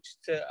approach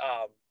to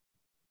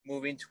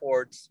moving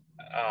towards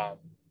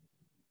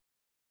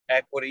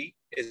equity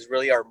is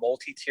really our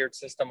multi-tiered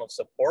system of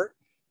support,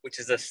 which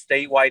is a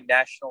statewide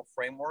national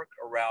framework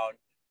around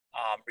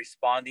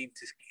responding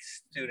to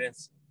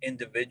students'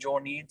 individual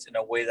needs in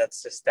a way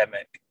that's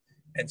systemic.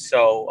 And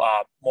so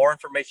more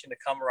information to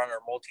come around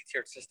our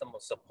multi-tiered system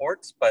of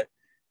supports, but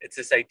it's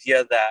this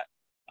idea that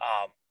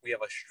we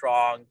have a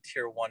strong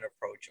tier 1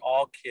 approach.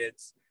 All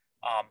kids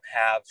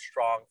have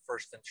strong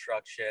first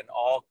instruction.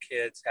 All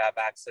kids have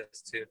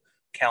access to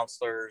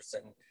counselors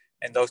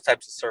and those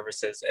types of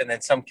services. And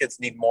then some kids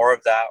need more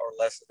of that or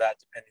less of that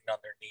depending on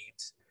their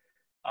needs.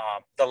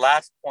 The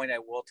last point I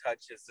will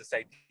touch is this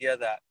idea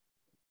that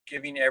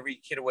giving every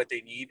kid what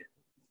they need,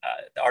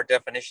 our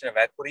definition of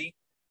equity,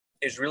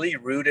 is really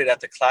rooted at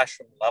the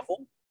classroom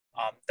level.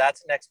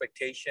 That's an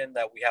expectation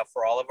that we have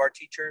for all of our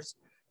teachers,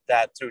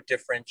 that through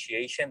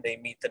differentiation, they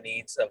meet the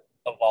needs of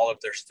all of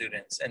their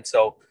students. And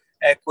so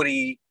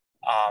equity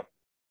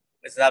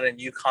is not a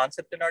new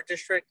concept in our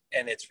district,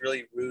 and it's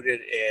really rooted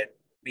in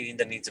meeting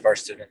the needs of our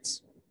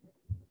students.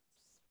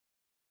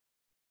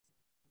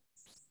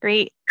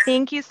 Great.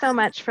 Thank you so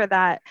much for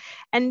that.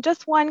 And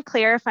just one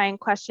clarifying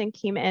question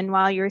came in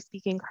while you were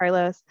speaking,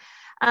 Carlos.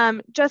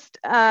 Just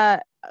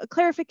a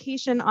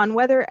clarification on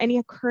whether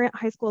any current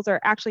high schools are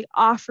actually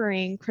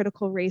offering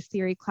critical race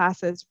theory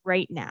classes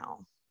right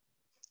now.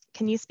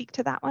 Can you speak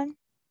to that one?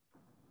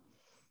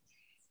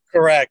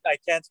 Correct. I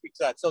can't speak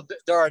to that. So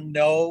there are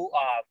no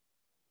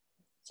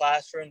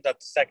classrooms at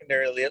the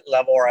secondary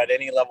level or at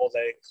any level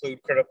that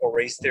include critical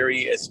race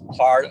theory as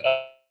part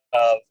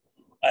of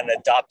an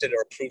adopted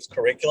or approved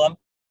curriculum.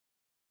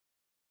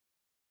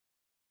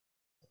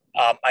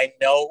 I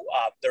know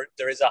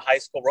there is a high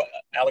school,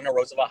 Eleanor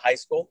Roosevelt High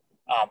School,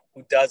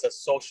 who does a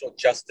social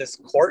justice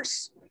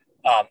course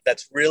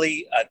that's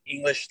really an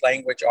English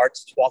language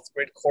arts 12th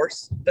grade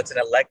course. That's an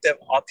elective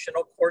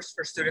optional course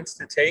for students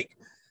to take.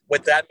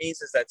 What that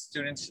means is that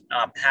students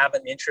have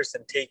an interest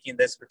in taking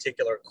this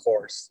particular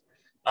course.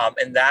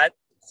 And that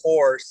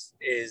course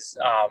is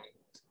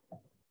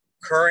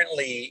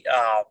currently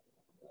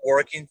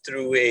working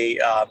through a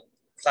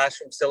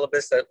classroom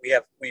syllabus that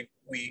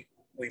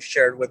we've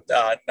shared with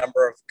a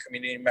number of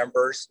community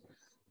members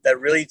that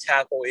really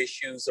tackle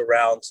issues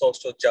around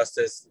social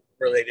justice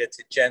related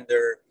to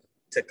gender,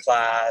 to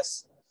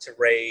class, to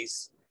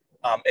race.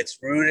 It's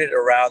rooted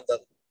around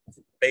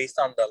based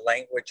on the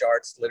language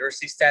arts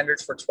literacy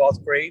standards for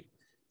 12th grade.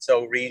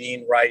 So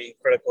reading, writing,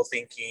 critical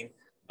thinking,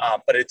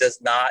 but it does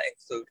not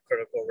include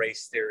critical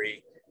race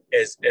theory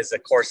as a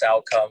course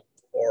outcome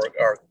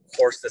or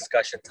course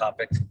discussion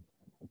topic.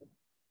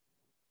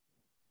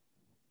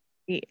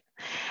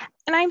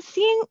 And I'm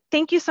seeing,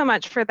 thank you so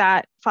much for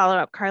that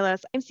follow-up,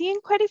 Carlos. I'm seeing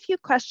quite a few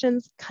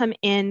questions come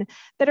in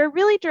that are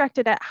really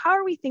directed at how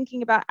are we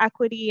thinking about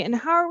equity and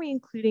how are we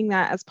including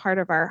that as part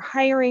of our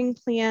hiring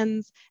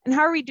plans and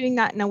how are we doing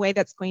that in a way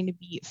that's going to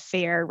be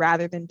fair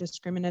rather than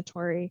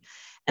discriminatory.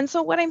 And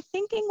so what I'm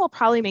thinking will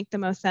probably make the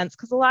most sense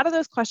because a lot of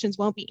those questions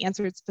won't be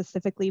answered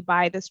specifically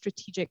by the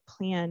strategic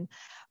plan.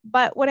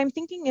 But what I'm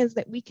thinking is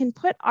that we can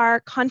put our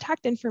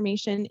contact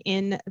information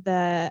in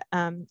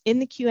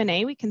the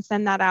Q&A. We can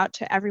send that out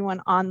to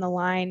everyone on the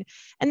line.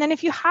 And then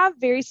if you have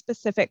very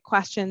specific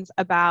questions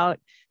about,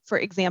 for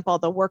example,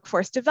 the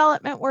workforce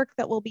development work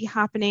that will be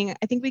happening,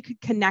 I think we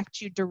could connect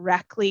you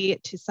directly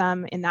to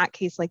some, in that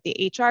case, like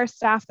the HR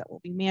staff that will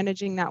be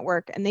managing that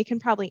work, and they can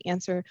probably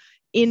answer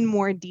in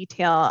more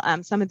detail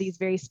some of these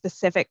very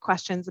specific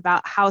questions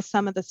about how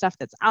some of the stuff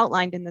that's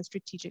outlined in the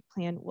strategic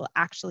plan will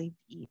actually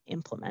be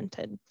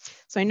implemented.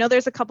 So I know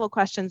there's a couple of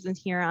questions in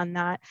here on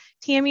that.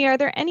 Tammy, are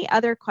there any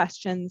other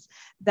questions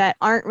that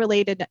aren't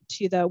related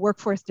to the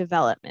workforce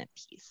development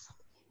piece?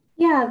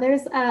 Yeah,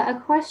 there's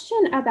a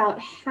question about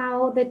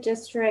how the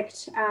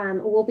district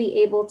will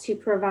be able to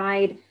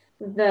provide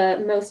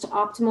the most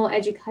optimal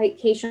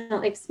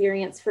educational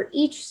experience for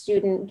each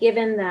student,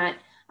 given that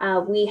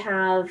we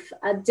have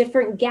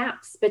different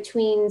gaps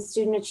between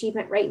student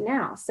achievement right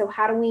now. So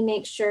how do we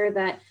make sure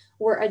that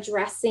we're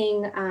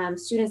addressing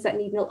students that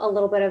need a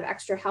little bit of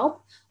extra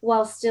help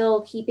while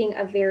still keeping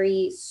a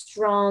very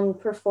strong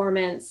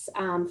performance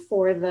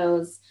for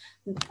those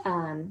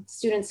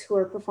students who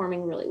are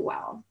performing really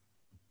well?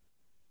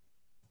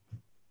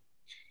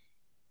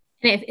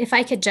 And if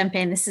I could jump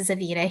in, this is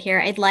Avita here.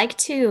 I'd like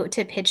to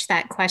pitch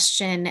that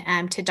question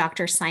to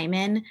Dr.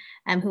 Simon,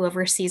 who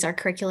oversees our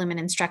curriculum and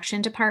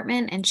instruction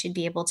department, and should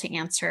be able to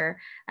answer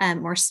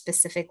more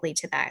specifically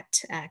to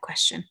that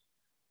question.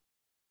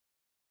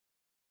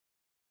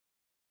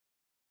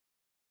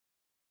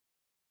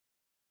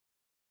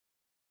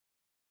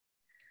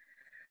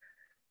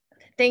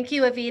 Thank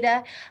you,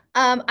 Avita.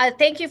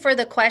 Thank you for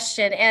the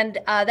question. And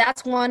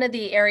that's one of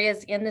the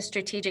areas in the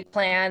strategic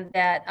plan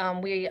that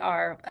we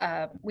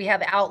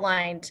have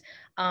outlined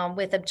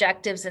with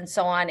objectives and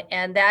so on.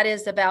 And that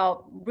is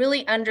about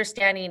really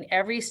understanding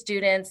every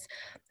student's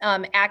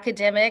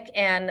academic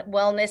and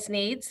wellness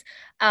needs,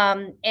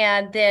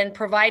 and then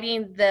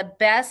providing the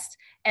best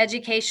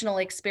educational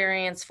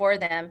experience for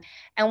them.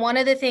 And one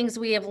of the things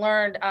we have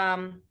learned,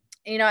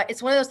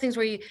 it's one of those things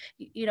where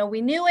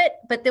we knew it,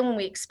 but then when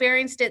we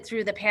experienced it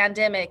through the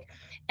pandemic,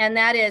 and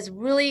that is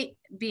really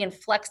being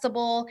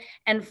flexible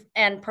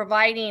and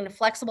providing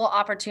flexible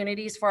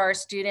opportunities for our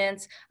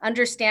students,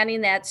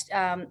 understanding that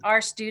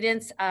our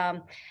students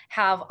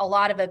have a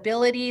lot of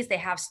abilities, they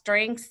have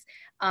strengths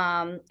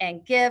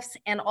and gifts,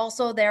 and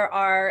also there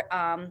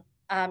are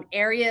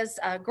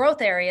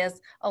growth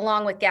areas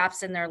along with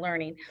gaps in their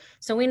learning.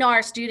 So we know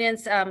our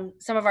students,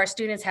 some of our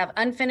students have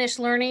unfinished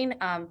learning.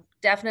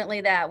 Definitely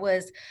that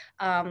was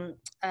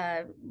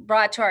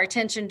brought to our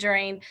attention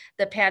during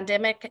the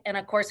pandemic. And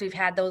of course, we've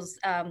had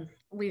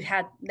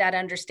that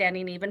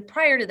understanding even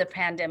prior to the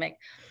pandemic.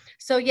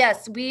 So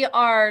yes, we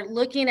are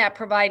looking at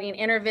providing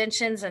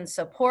interventions and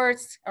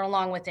supports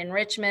along with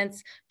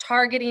enrichments,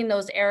 targeting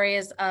those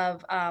areas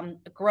of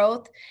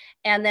growth,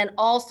 and then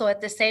also at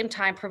the same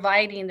time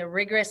providing the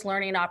rigorous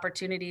learning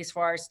opportunities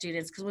for our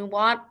students, because we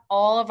want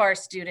all of our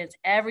students,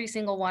 every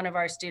single one of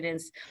our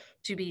students,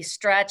 to be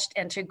stretched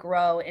and to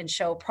grow and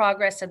show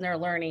progress in their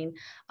learning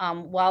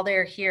while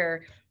they're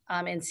here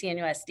in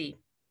CNUSD.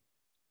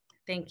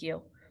 Thank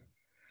you.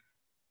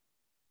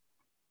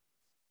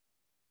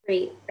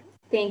 Great.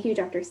 Thank you,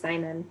 Dr.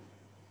 Simon.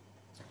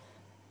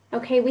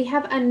 Okay, we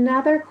have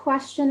another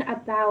question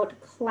about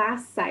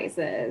class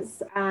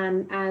sizes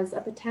as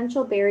a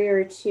potential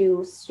barrier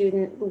to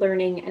student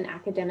learning and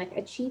academic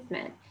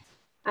achievement.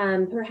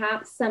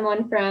 Perhaps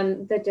someone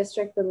from the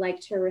district would like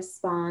to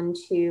respond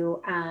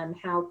to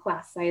how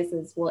class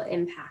sizes will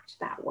impact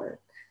that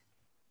work.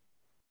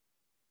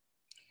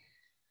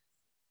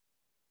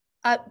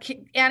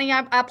 Annie,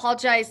 I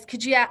apologize.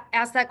 Could you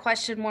ask that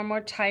question one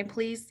more time,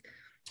 please?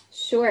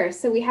 Sure.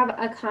 So we have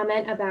a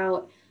comment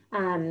about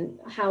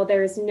how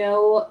there's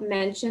no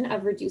mention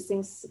of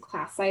reducing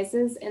class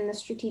sizes in the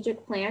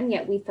strategic plan,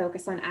 yet we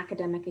focus on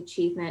academic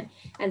achievement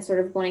and sort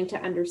of wanting to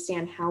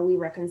understand how we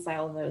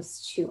reconcile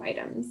those two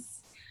items.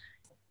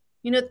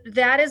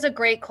 That is a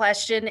great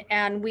question.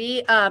 And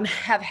we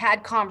have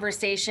had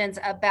conversations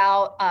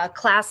about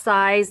class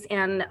size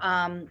and,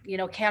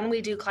 can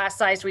we do class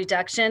size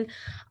reduction?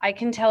 I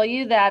can tell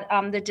you that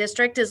the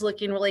district is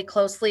looking really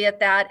closely at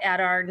that, at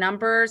our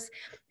numbers,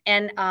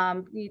 and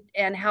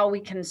how we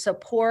can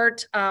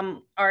support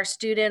our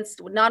students.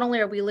 Not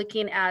only are we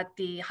looking at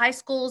the high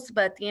schools,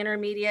 but the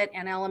intermediate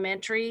and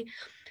elementary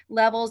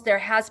levels. There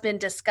has been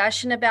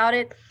discussion about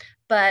it.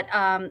 But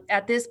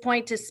at this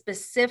point, to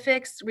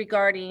specifics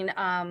regarding,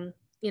 the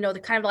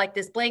kind of like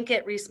this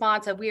blanket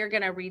response of we are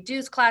going to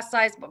reduce class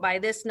size by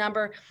this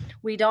number,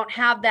 we don't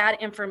have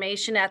that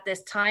information at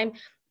this time.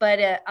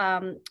 But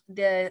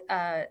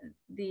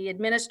the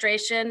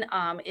administration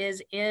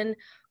is in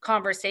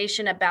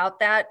conversation about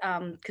that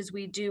because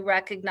we do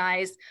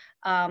recognize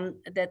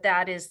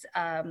that is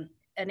an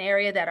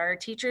area that our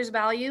teachers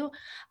value,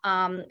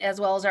 as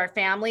well as our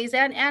families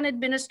and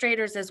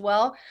administrators as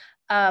well.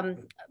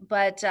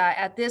 But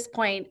at this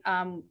point,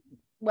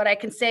 what I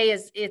can say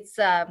is it's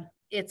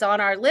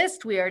on our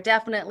list. We are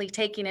definitely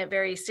taking it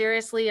very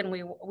seriously, and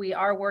we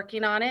are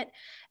working on it.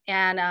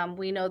 And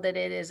we know that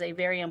it is a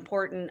very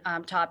important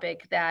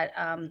topic that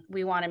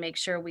we want to make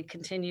sure we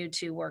continue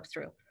to work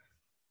through.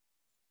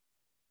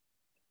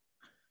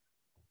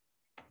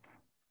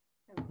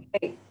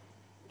 Okay,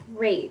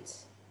 great.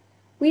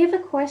 We have a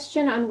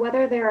question on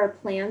whether there are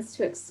plans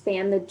to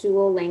expand the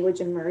dual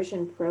language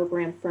immersion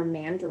program for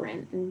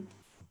Mandarin in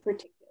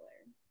particular.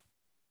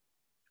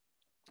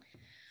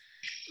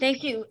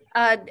 Thank you.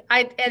 And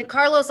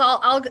Carlos,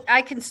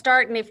 I can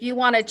start, and if you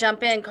want to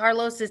jump in,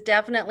 Carlos is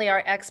definitely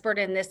our expert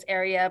in this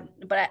area.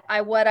 But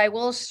what I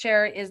will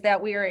share is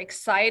that we are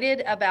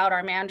excited about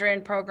our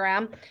Mandarin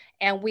program,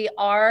 and we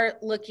are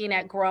looking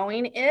at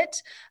growing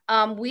it.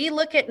 We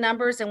look at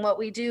numbers, and what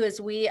we do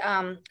is we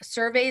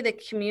survey the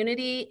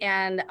community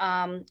and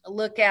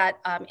look at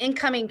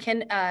incoming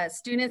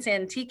students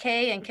in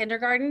TK and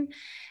kindergarten,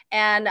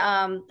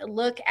 and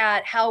look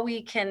at how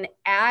we can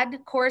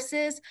add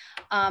courses.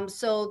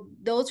 So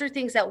those are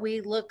things that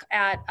we look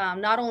at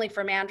not only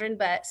for Mandarin,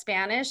 but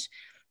Spanish.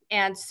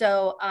 And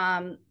so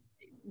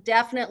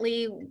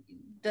definitely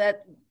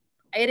that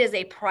it is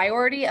a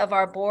priority of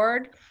our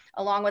board,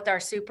 along with our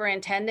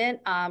superintendent,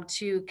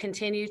 to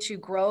continue to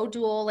grow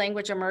dual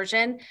language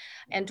immersion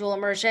and dual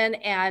immersion.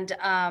 And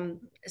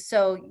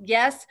so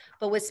yes,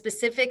 but with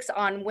specifics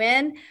on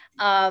when,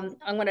 I'm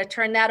going to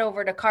turn that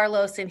over to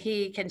Carlos, and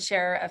he can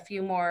share a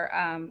few more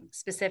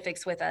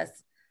specifics with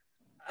us.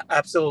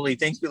 Absolutely.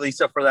 Thank you,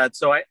 Lisa, for that.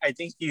 So I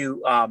think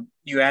you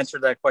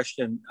answered that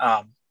question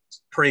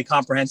pretty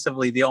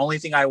comprehensively. The only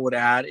thing I would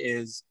add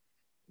is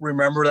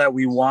remember that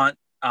we want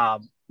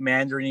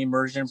Mandarin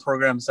immersion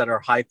programs that are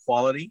high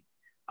quality.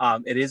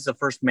 It is the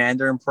first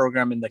Mandarin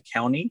program in the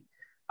county.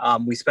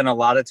 We spent a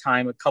lot of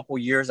time, a couple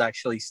years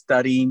actually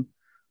studying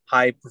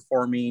high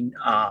performing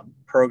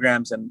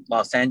programs in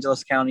Los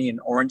Angeles County and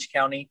Orange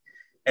County.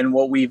 And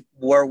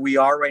where we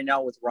are right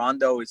now with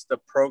Rondo is the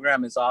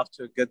program is off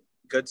to a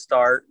good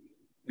start.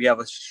 We have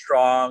a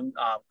strong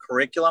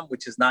curriculum,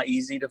 which is not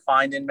easy to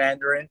find in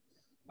Mandarin.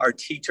 Our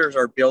teachers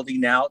are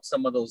building out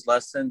some of those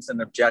lessons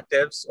and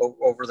objectives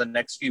over the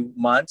next few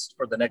months,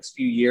 for the next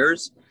few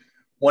years.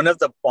 One of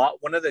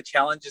the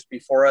challenges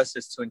before us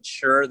is to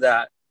ensure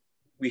that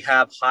we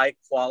have high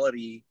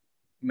quality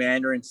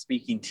Mandarin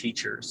speaking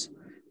teachers.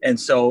 And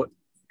so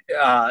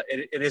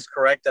it is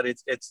correct that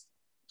it's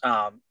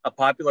a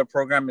popular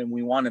program, and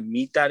we want to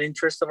meet that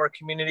interest of our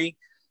community,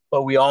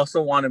 but we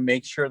also want to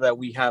make sure that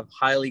we have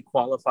highly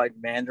qualified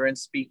Mandarin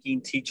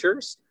speaking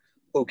teachers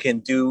who can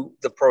do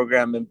the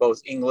program in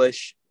both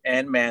English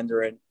and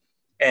Mandarin.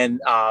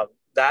 And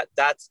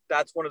that's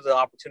one of the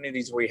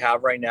opportunities we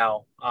have right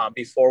now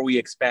before we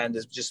expand,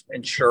 is just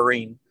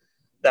ensuring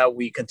that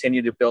we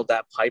continue to build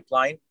that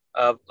pipeline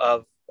of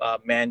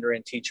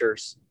Mandarin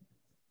teachers.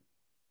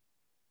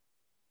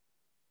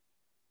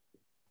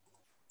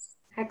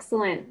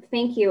 Excellent,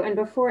 thank you. And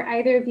before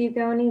either of you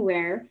go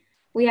anywhere,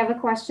 we have a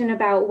question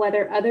about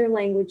whether other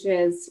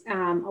languages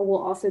will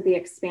also be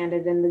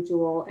expanded in the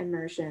dual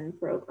immersion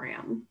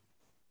program.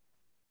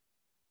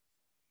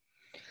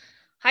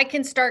 I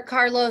can start,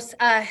 Carlos.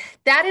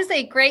 That is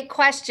a great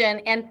question.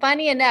 And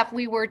funny enough,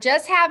 we were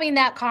just having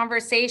that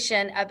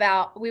conversation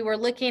about, we were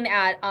looking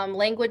at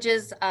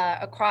languages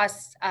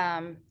across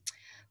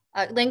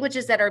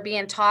languages that are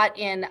being taught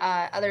in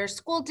other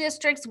school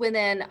districts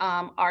within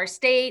our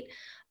state,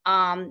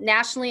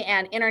 nationally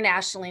and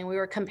internationally. And we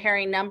were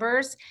comparing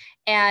numbers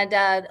and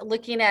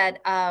looking at,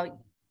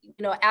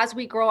 as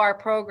we grow our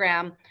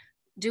program,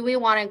 do we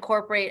want to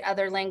incorporate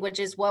other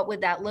languages? What would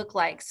that look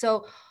like?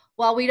 So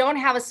while we don't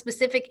have a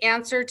specific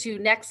answer to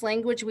next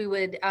language we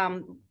would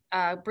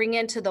bring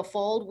into the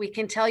fold, we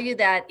can tell you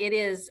that it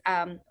is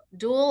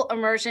dual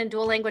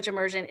language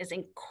immersion is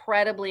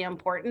incredibly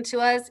important to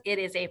us. It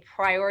is a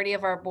priority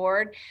of our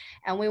board,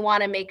 and we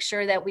want to make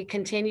sure that we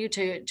continue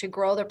to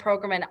grow the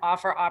program and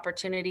offer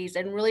opportunities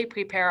and really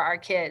prepare our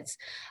kids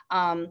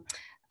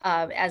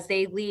as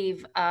they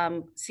leave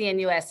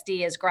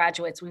CNUSD as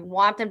graduates. We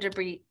want them to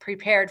be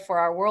prepared for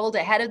our world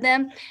ahead of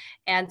them.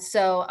 And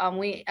so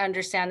we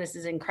understand this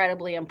is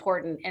incredibly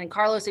important. And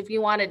Carlos, if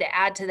you wanted to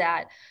add to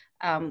that,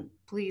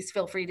 please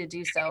feel free to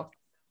do so.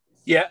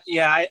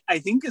 Yeah. I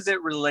think as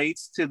it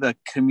relates to the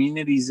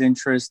community's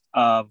interest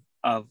of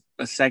a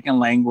second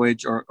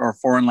language or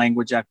foreign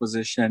language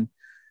acquisition,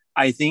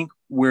 I think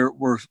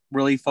we're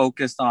really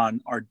focused on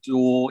our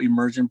dual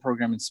immersion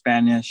program in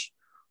Spanish,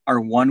 our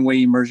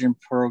one-way immersion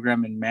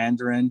program in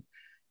Mandarin.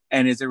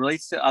 And as it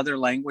relates to other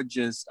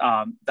languages,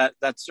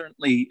 that's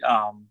certainly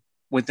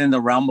within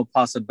the realm of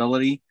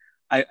possibility.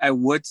 I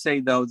would say,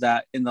 though,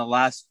 that in the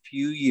last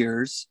few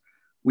years,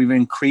 we've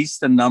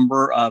increased the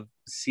number of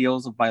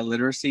seals of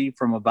biliteracy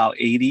from about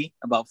 80,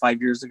 about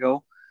 5 years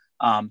ago,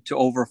 to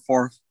over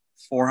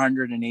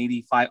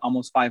 485,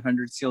 almost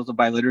 500 seals of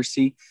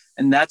biliteracy.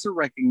 And that's a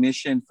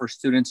recognition for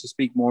students who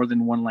speak more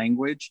than one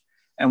language.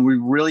 And we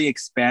really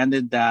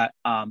expanded that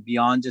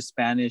beyond just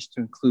Spanish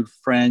to include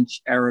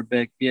French,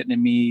 Arabic,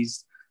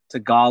 Vietnamese,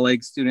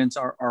 Tagalog. Students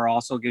are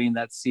also getting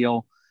that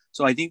seal.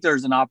 So I think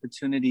there's an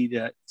opportunity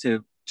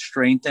to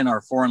strengthen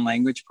our foreign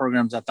language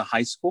programs at the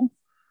high school.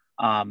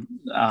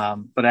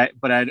 But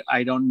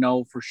I don't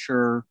know for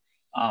sure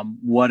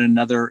what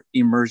another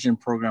immersion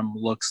program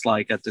looks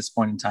like at this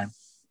point in time.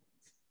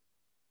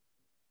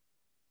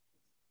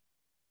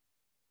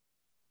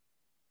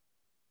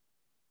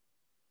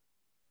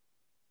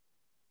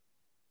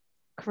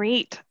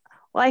 Great.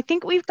 Well, I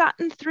think we've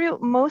gotten through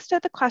most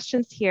of the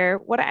questions here.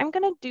 What I'm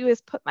going to do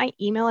is put my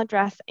email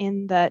address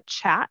in the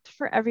chat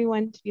for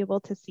everyone to be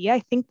able to see. I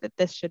think that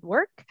this should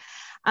work.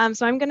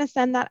 So I'm going to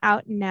send that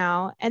out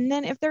now. And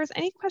then if there's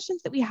any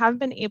questions that we haven't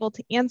been able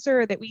to answer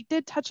or that we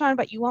did touch on,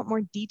 but you want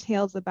more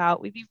details about,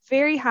 we'd be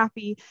very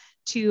happy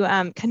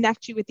to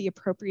connect you with the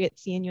appropriate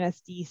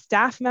CNUSD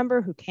staff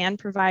member who can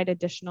provide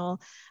additional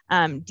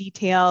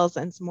details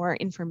and some more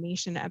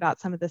information about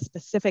some of the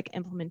specific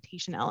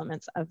implementation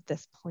elements of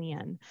this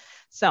plan.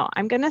 So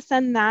I'm going to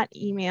send that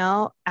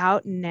email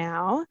out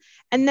now,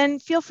 and then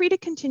feel free to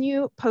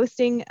continue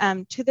posting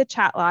to the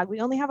chat log. We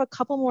only have a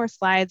couple more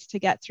slides to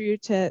get through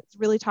to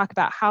really talk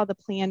about how the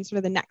plan, sort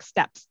of the next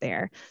steps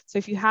there. So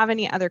if you have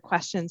any other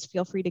questions,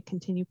 feel free to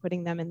continue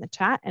putting them in the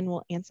chat and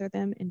we'll answer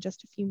them in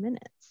just a few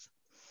minutes.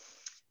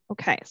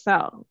 Okay,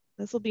 so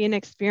this will be an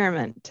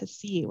experiment to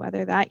see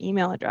whether that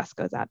email address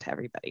goes out to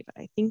everybody, but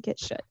I think it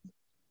should.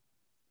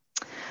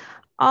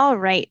 All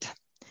right,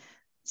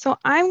 so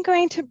I'm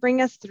going to bring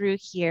us through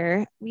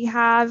here. We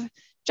have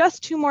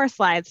just 2 more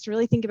slides to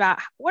really think about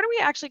what are we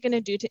actually going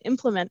to do to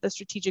implement the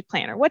strategic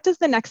plan, or what does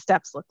the next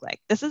steps look like?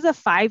 This is a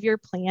 5-year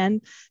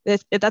plan.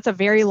 That's a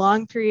very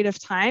long period of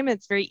time.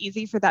 It's very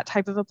easy for that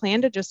type of a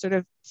plan to just sort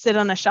of sit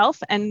on a shelf.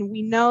 And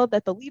we know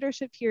that the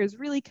leadership here is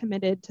really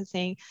committed to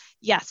saying,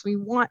 yes, we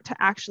want to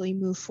actually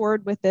move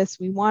forward with this.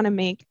 We want to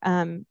make,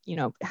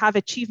 have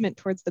achievement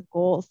towards the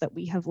goals that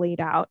we have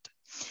laid out.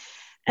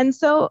 And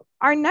so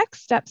our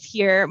next steps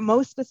here,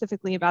 most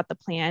specifically about the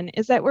plan,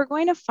 is that we're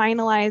going to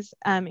finalize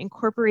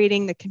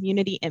incorporating the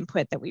community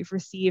input that we've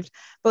received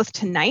both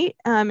tonight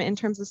in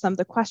terms of some of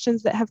the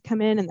questions that have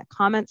come in and the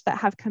comments that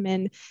have come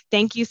in.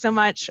 Thank you so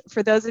much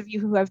for those of you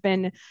who have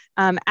been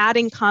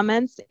adding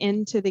comments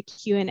into the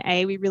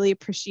Q&A. We really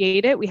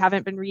appreciate it. We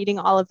haven't been reading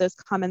all of those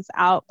comments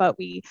out, but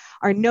we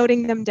are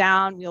noting them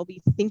down. We'll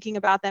be thinking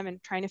about them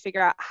and trying to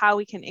figure out how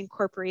we can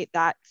incorporate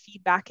that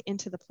feedback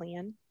into the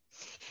plan.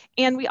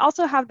 And we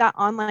also have that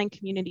online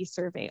community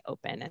survey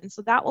open. And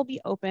so that will be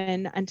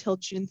open until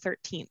June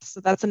 13th. So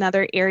that's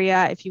another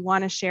area, if you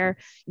want to share,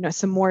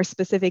 some more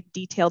specific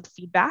detailed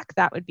feedback,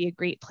 that would be a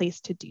great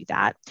place to do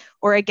that.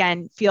 Or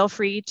again, feel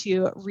free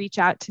to reach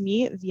out to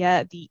me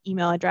via the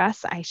email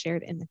address I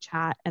shared in the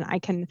chat, and I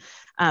can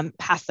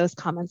pass those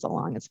comments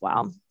along as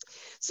well.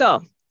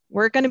 So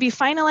we're going to be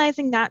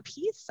finalizing that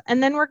piece,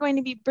 and then we're going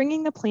to be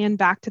bringing the plan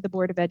back to the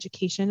Board of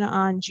Education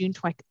on June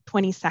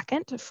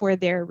 22nd for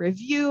their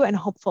review and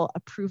hopeful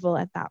approval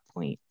at that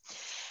point.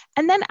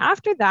 And then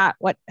after that,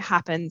 what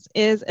happens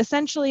is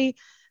essentially,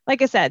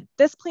 like I said,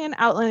 this plan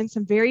outlines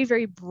some very,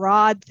 very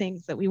broad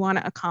things that we want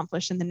to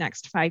accomplish in the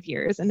next 5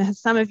 years. And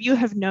as some of you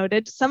have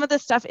noted, some of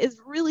this stuff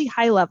is really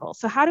high level.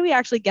 So how do we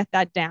actually get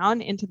that down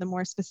into the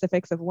more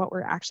specifics of what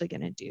we're actually going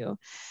to do?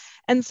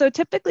 And so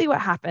typically what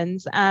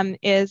happens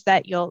is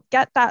that you'll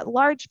get that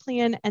large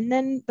plan, and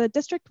then the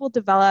district will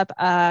develop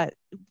a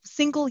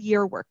single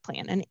year work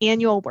plan, an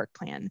annual work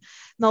plan. And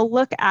they'll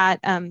look at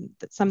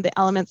some of the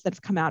elements that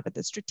have come out of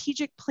the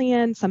strategic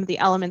plan, some of the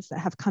elements that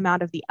have come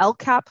out of the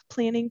LCAP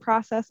planning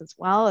process, as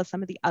well as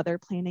some of the other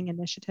planning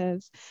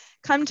initiatives,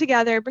 come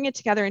together, bring it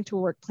together into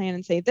a work plan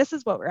and say, this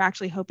is what we're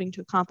actually hoping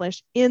to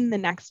accomplish in the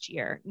next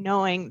year,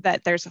 knowing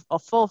that there's a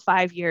full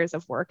 5 years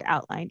of work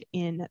outlined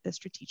in the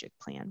strategic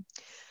plan.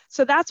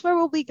 So that's where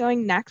we'll be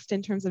going next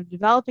in terms of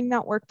developing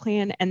that work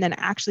plan and then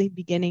actually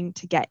beginning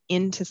to get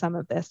into some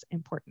of this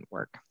important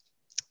work.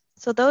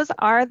 So those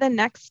are the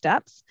next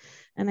steps.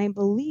 And I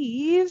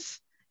believe,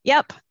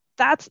 yep,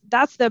 that's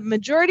the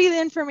majority of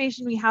the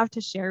information we have to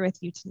share with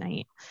you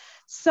tonight.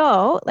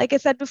 So like I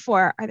said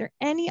before, are there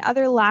any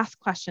other last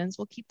questions?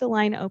 We'll keep the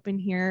line open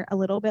here a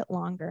little bit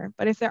longer,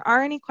 but if there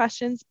are any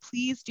questions,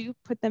 please do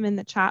put them in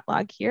the chat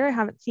log here. I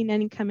haven't seen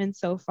any come in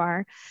so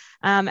far.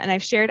 And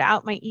I've shared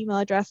out my email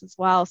address as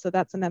well. So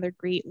that's another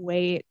great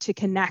way to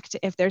connect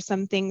if there's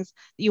some things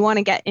that you want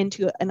to get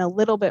into in a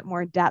little bit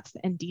more depth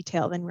and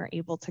detail than we're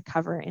able to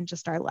cover in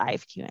just our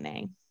live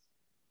Q&A.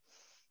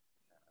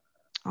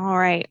 All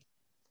right.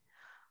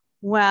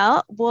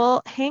 Well,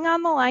 we'll hang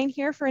on the line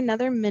here for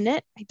another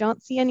minute. I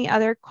don't see any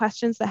other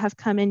questions that have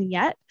come in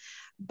yet,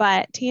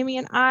 but Tammy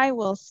and I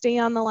will stay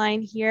on the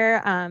line here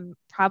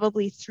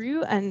probably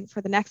through and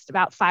for the next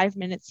about 5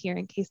 minutes here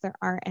in case there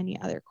are any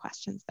other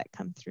questions that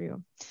come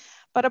through.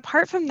 But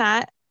apart from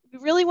that, we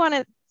really want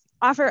to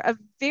offer a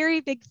very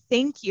big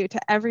thank you to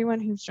everyone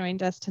who's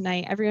joined us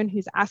tonight, everyone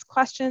who's asked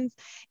questions,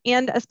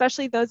 and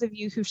especially those of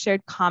you who've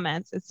shared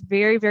comments. It's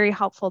very, very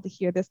helpful to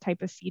hear this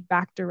type of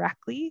feedback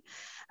directly.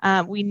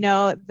 We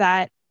know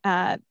that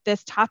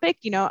this topic,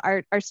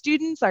 our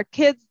students, our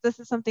kids, this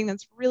is something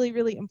that's really,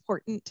 really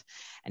important.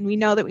 And we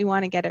know that we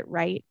want to get it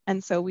right.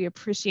 And so we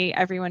appreciate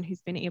everyone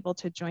who's been able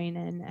to join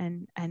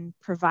in and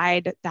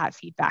provide that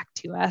feedback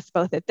to us,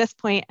 both at this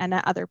point and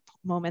at other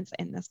moments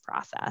in this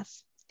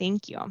process.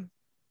 Thank you.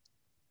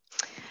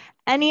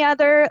 Any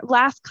other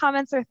last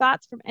comments or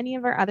thoughts from any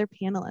of our other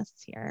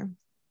panelists here?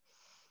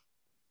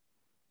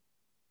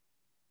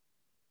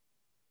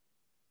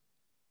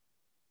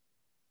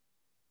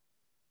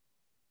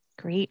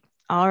 Great.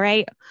 All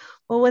right.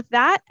 Well, with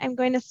that, I'm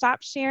going to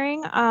stop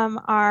sharing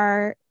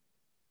our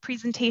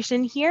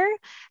presentation here.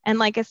 And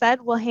like I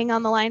said, we'll hang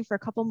on the line for a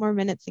couple more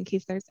minutes in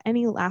case there's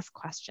any last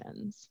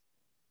questions.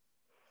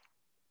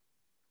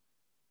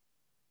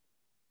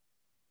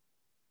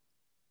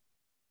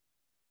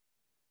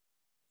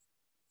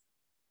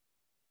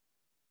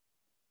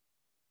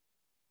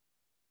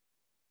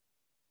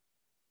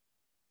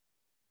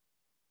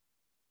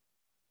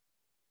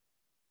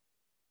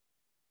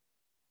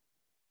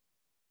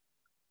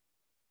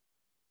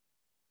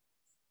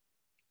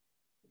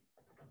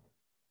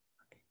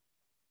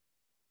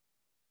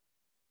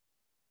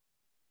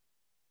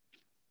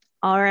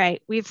 All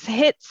right, we've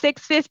hit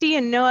 6:50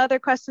 and no other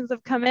questions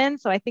have come in,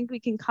 so I think we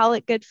can call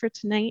it good for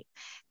tonight.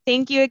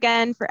 Thank you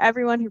again for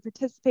everyone who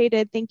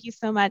participated. Thank you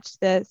so much,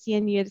 the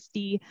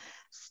CNUSD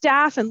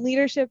staff and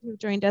leadership who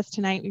joined us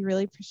tonight. We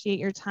really appreciate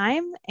your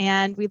time,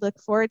 and we look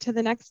forward to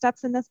the next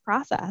steps in this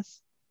process.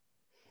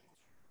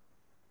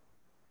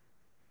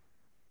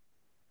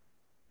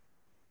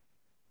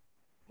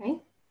 Okay,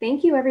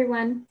 thank you,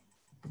 everyone.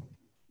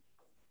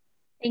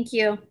 Thank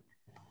you.